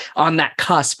be on that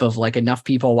cusp of like enough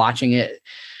people watching it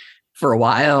for a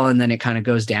while and then it kind of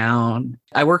goes down.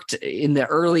 I worked in the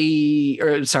early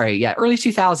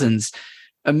 2000s,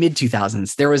 mid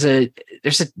 2000s.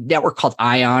 There's a network called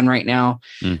Ion right now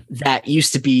that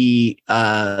used to be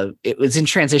it was in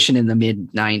transition in the mid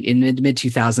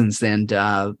 2000s,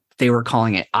 and they were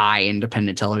calling it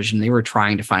independent television. They were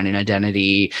trying to find an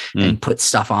identity and put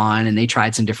stuff on, and they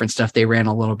tried some different stuff. They ran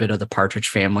a little bit of the Partridge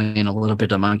Family and a little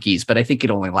bit of Monkees, but I think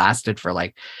it only lasted for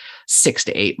like 6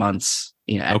 to 8 months,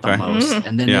 at the most.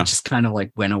 And then it just kind of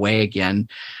like went away again.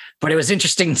 But it was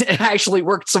interesting to actually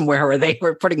work somewhere where they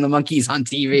were putting the Monkees on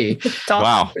TV.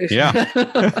 Wow. Yeah.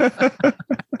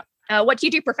 What do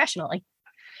you do professionally?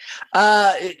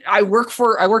 I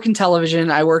work in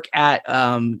television. I work at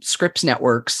Scripps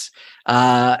Networks.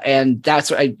 And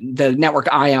that's what the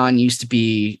network Ion used to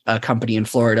be a company in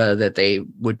Florida that they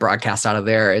would broadcast out of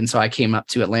there. And so I came up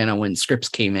to Atlanta when Scripps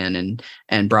came in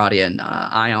and brought in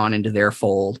Ion into their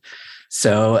fold.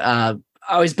 So I've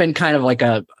always been kind of like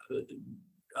a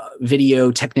video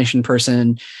technician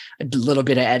person, a little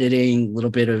bit of editing, a little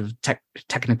bit of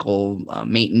technical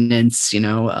maintenance,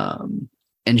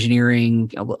 engineering,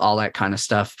 all that kind of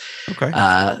stuff. Okay.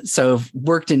 So I've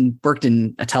worked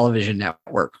in a television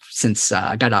network since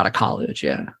I got out of college.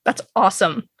 Yeah. That's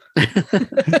awesome.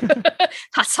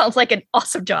 That sounds like an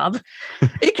awesome job.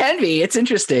 It can be. It's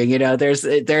interesting.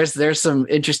 There's some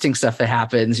interesting stuff that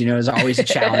happens, there's always a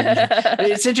challenge.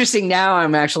 It's interesting. Now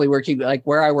I'm actually working, like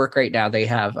where I work right now, they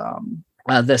have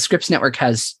the Scripps Network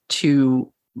has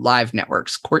 2 live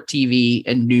networks, Court TV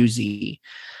and Newsy.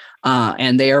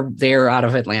 And they are out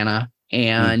of Atlanta.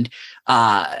 And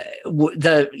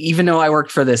even though I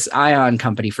worked for this Ion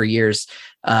company for years,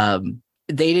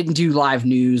 they didn't do live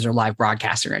news or live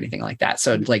broadcasting or anything like that.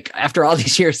 So like after all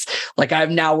these years, like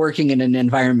I'm now working in an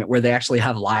environment where they actually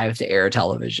have live to air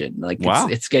television. Like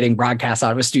it's getting broadcast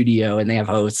out of a studio and they have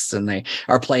hosts and they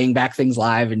are playing back things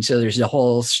live. And so there's a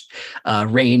whole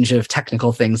range of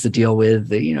technical things to deal with,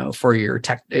 for your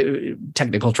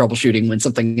technical troubleshooting when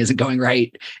something isn't going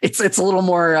right. It's a little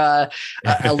more, a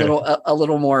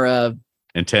little more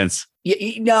intense.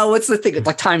 What's the thing? It's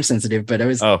like time sensitive, but I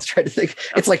was trying to think.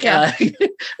 It's like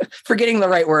forgetting the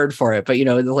right word for it, but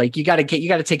like you got to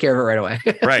take care of it right away.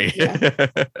 Right.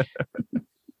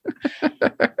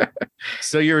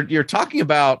 So you're talking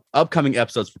about upcoming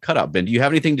episodes for CutOut Bin. Do you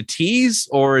have anything to tease,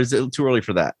 or is it too early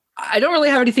for that? I don't really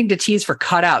have anything to tease for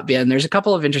CutOut Bin. There's a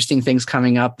couple of interesting things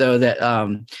coming up though.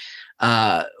 That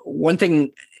one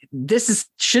thing.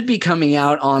 Should be coming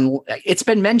out on, it's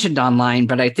been mentioned online,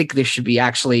 but I think there should be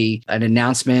actually an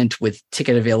announcement with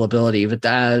ticket availability.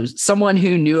 But someone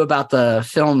who knew about the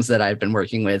films that I've been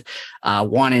working with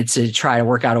wanted to try to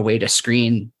work out a way to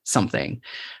screen something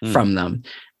from them.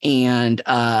 And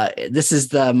this is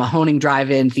the Mahoning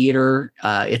Drive-In Theater.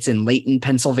 It's in Layton,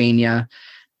 Pennsylvania.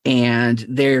 And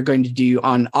they're going to do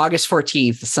on August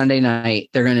 14th, Sunday night,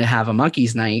 they're going to have a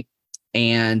Monkees night.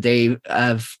 And they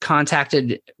have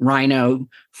contacted Rhino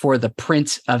for the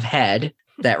print of Head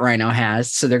that Rhino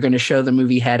has. So they're going to show the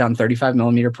movie Head on 35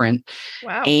 millimeter print.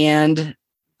 Wow. And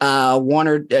one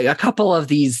or a couple of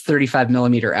these 35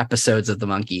 millimeter episodes of the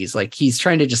Monkees. Like he's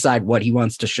trying to decide what he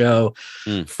wants to show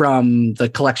from the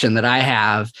collection that I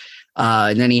have.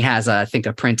 And then he has, I think,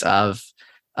 a print of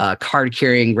card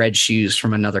carrying red shoes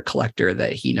from another collector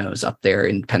that he knows up there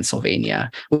in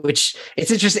Pennsylvania, which it's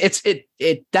interesting.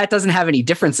 It that doesn't have any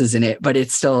differences in it, but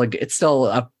it's still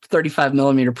a 35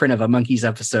 millimeter print of a Monkees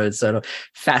episode. So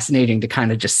fascinating to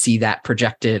kind of just see that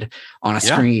projected on a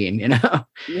screen,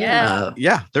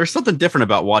 Yeah. There's something different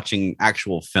about watching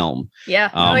actual film.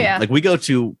 Yeah. Like we go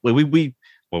to, we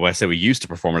well, I say we used to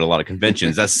perform at a lot of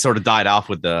conventions. That's sort of died off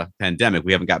with the pandemic.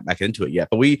 We haven't got back into it yet,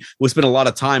 but we spend a lot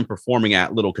of time performing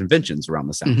at little conventions around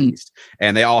the Southeast,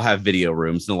 and they all have video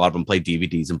rooms, and a lot of them play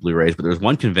DVDs and Blu-rays. But there's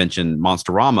one convention,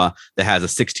 Monsterama, that has a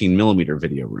 16 millimeter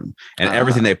video room, and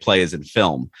everything they play is in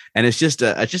film, and it's just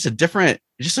a different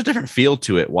feel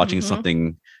to it watching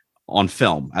something on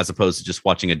film as opposed to just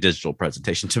watching a digital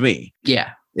presentation. To me,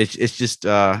 it's just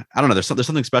I don't know. There's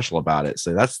something special about it.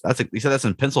 So you said that's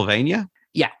in Pennsylvania.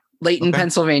 Yeah, Layton,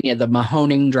 Pennsylvania, the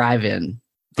Mahoning Drive-In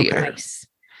Theater. Okay. Nice.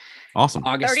 Awesome.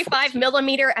 August 35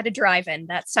 millimeter at a drive-in.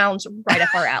 That sounds right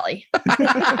up our alley.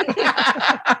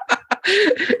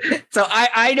 So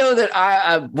I know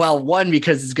that one,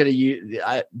 because it's going to use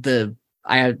I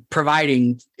am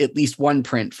providing at least one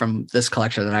print from this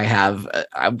collection that I have.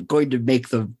 I'm going to make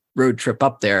the road trip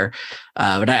up there,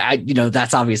 but I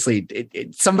that's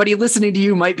obviously somebody listening to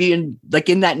you might be in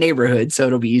that neighborhood, so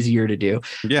it'll be easier to do.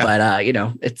 Yeah, but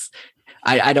it's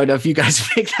I don't know if you guys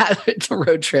make that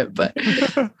road trip, but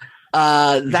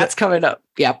that's coming up.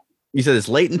 Yep. You said it's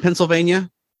Layton, Pennsylvania.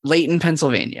 Layton,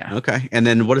 Pennsylvania. Okay, and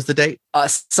then what is the date?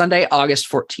 Sunday, August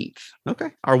 14th.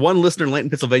 Okay, our one listener in Layton,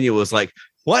 Pennsylvania was like,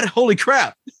 "What? Holy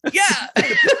crap! Yeah,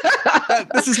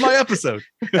 this is my episode."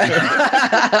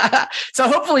 So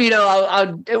hopefully,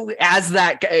 I'll as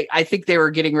that. I think they were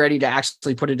getting ready to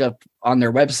actually put it up on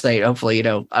their website. Hopefully,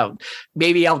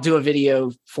 maybe I'll do a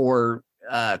video for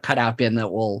CutOut Bin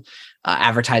that will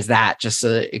advertise that, just so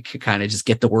that it could kind of just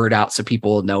get the word out so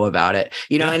people will know about it.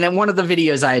 And then one of the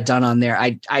videos I had done on there,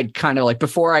 I'd kind of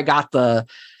before I got the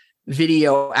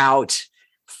video out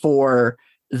for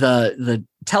the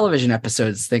television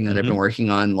episodes thing that I've been working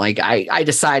on, I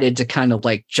decided to kind of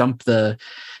jump the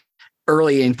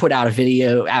early and put out a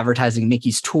video advertising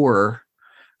Mickey's tour,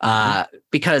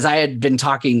 because I had been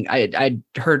talking, I'd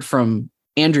heard from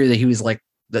Andrew that he was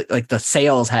the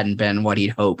sales hadn't been what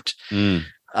he'd hoped. And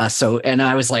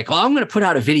I was like, well, I'm going to put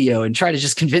out a video and try to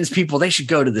just convince people they should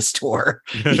go to this tour.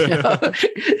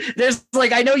 There's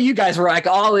I know you guys were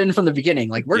all in from the beginning,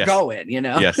 we're going,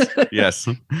 Yes.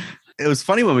 It was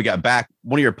funny when we got back,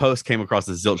 one of your posts came across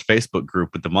the Zilch Facebook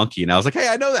group with the monkey, and I was like, hey,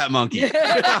 I know that monkey. I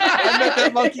met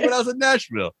that monkey when I was in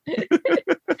Nashville.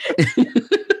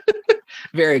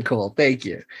 Very cool. Thank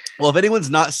you. Well, if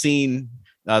anyone's not seen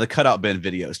the CutOut Bin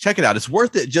videos, check it out. It's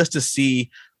worth it just to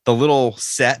see the little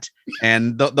set,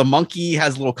 and the monkey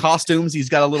has little costumes. He's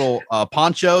got a little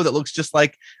poncho that looks just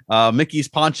like Mickey's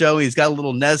poncho. He's got a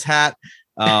little Nez hat.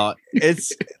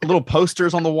 It's little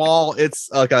posters on the wall. It's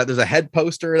there's a head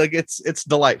poster. It's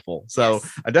delightful. So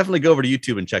I definitely go over to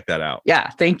YouTube and check that out.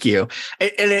 Yeah, thank you.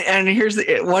 And here's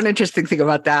one interesting thing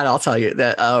about that. I'll tell you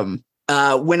that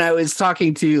when I was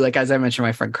talking to, as I mentioned,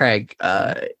 my friend Craig,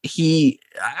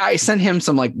 I sent him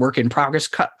some work in progress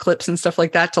clips and stuff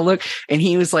like that to look, and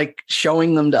he was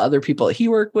showing them to other people that he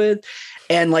worked with,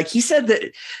 and he said that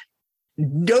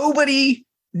nobody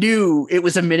knew it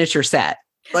was a miniature set.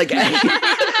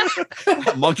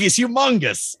 Monkey's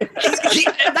humongous. That's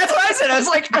what I said. I was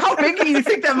like, how big do you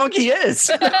think that monkey is?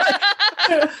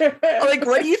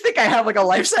 What do you think? I have a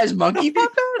life-size monkey back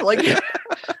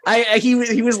there? He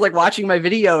was watching my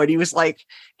video, and he's like,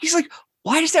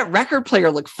 why does that record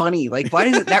player look funny? Why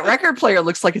does that record player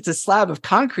looks like it's a slab of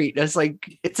concrete? And I was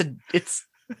like, it's a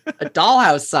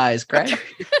dollhouse size, Craig.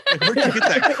 Where'd you get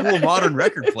that cool modern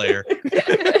record player?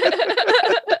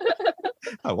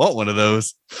 I want one of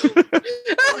those.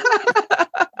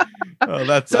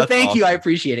 That's thank awesome. you. I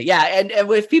appreciate it. Yeah. And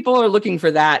if people are looking for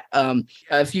that,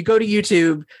 if you go to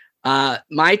YouTube,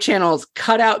 my channel is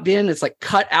CutOut Bin. It's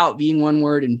CutOut being one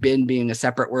word and bin being a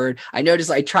separate word. I noticed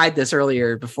I tried this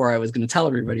earlier before I was going to tell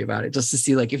everybody about it, just to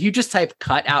see if you just type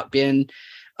CutOut Bin,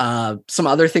 some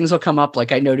other things will come up.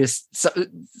 I noticed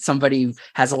somebody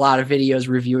has a lot of videos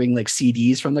reviewing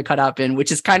CDs from the CutOut Bin,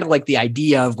 which is kind of the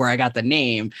idea of where I got the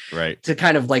name, right? To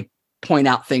kind of point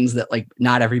out things that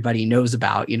not everybody knows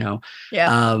about,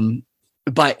 Yeah.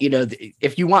 But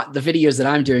if you want the videos that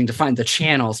I'm doing to find the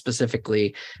channel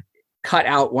specifically, cut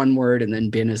out one word and then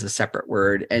bin is a separate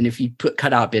word. And if you put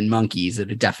CutOut Bin Monkees, it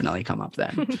would definitely come up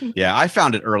then. Yeah, I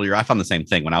found it earlier. I found the same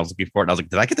thing when I was looking for it. I was like,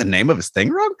 did I get the name of his thing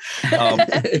wrong?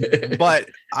 But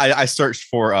I searched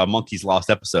for Monkees Lost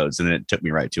Episodes, and it took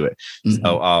me right to it. Mm-hmm.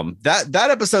 So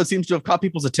that episode seems to have caught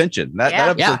people's attention.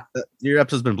 Your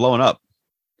episode's been blowing up.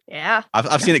 Yeah.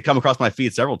 I've seen it come across my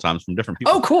feed several times from different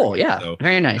people. Oh, cool. Yeah. So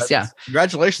very nice. Yeah.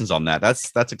 Congratulations on that.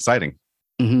 That's exciting.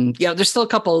 Mm-hmm. Yeah, there's still a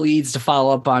couple of leads to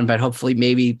follow up on, but hopefully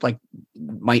maybe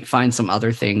might find some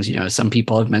other things. Some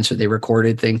people have mentioned they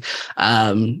recorded things.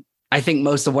 I think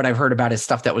most of what I've heard about is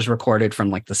stuff that was recorded from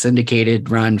like the syndicated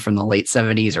run from the late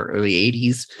 70s or early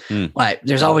 80s. But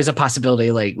there's always a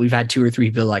possibility, like we've had 2 or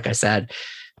 3 people, like I said,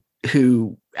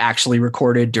 who actually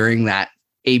recorded during that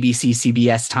ABC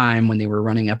CBS time when they were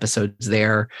running episodes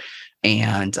there.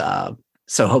 And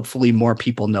so hopefully more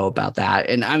people know about that.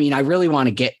 And I mean, I really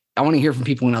want to hear from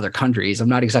people in other countries. I'm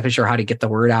not exactly sure how to get the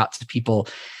word out to people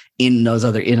in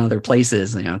other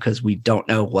places, because we don't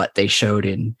know what they showed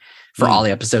for all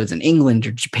the episodes in England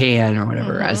or Japan or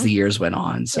whatever as the years went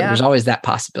on. So there's always that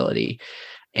possibility.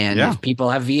 And if people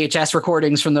have VHS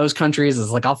recordings from those countries, it's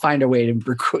like, I'll find a way to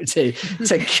record to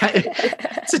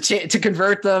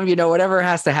convert them, whatever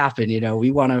has to happen. We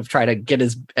want to try to get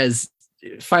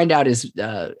find out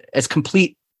as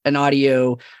complete an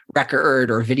audio record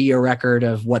or video record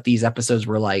of what these episodes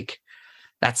were like.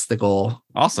 That's the goal.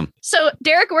 Awesome. So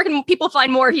Derek, where can people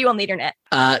find more of you on the internet?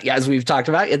 As we've talked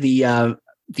about,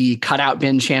 the CutOut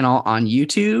Bin channel on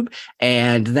YouTube,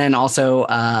 and then also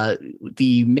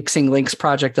the Mixing Links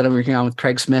project that I'm working on with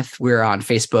Craig Smith. We're on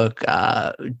Facebook,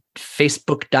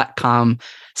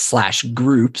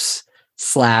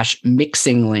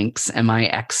 facebook.com/groups/Mixing Links,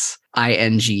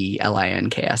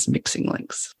 MIXINGLINKS, Mixing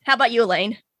Links. How about you,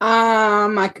 Elaine?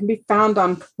 I can be found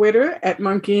on Twitter at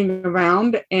Monkeeing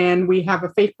Around, and we have a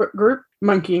Facebook group,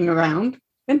 Monkeeing Around.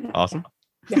 Awesome.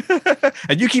 Yeah.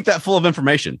 And you keep that full of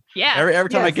information. Yeah. Every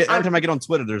time I get on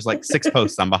Twitter, there's like 6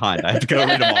 posts I'm behind. I have to go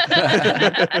read them all.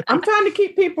 I'm trying to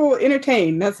keep people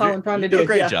entertained. That's all I'm trying to do. A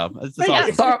great job. That's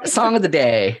awesome. Song of the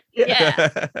day.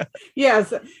 Yeah.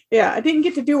 Yes. Yeah. I didn't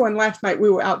get to do one last night. We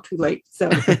were out too late.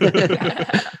 So.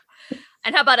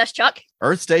 And how about us, Chuck?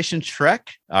 Earth Station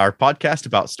Trek, our podcast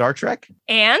about Star Trek.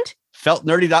 And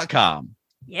feltnerdy.com.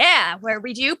 Yeah, where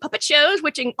we do puppet shows,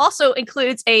 which also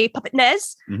includes a Puppet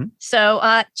Nez. Mm-hmm.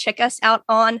 So check us out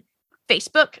on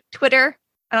Facebook, Twitter,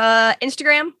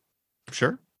 Instagram.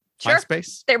 Sure.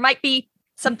 MySpace. There might be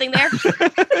something there.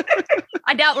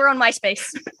 I doubt we're on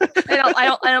MySpace.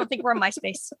 I don't think we're on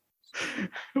MySpace.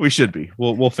 We should be.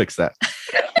 We'll fix that.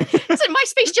 Isn't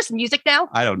MySpace just music now?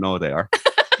 I don't know what they are.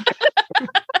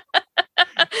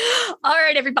 All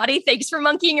right, everybody. Thanks for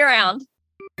monkeying around.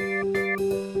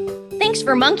 Thanks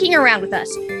for monkeying around with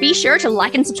us. Be sure to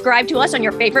like and subscribe to us on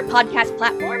your favorite podcast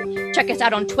platform. Check us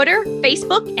out on Twitter,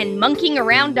 Facebook, and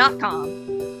monkeyingaround.com.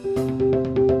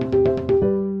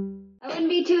 I wouldn't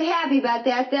be too happy about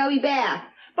that. They'll be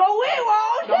back. But we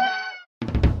won't.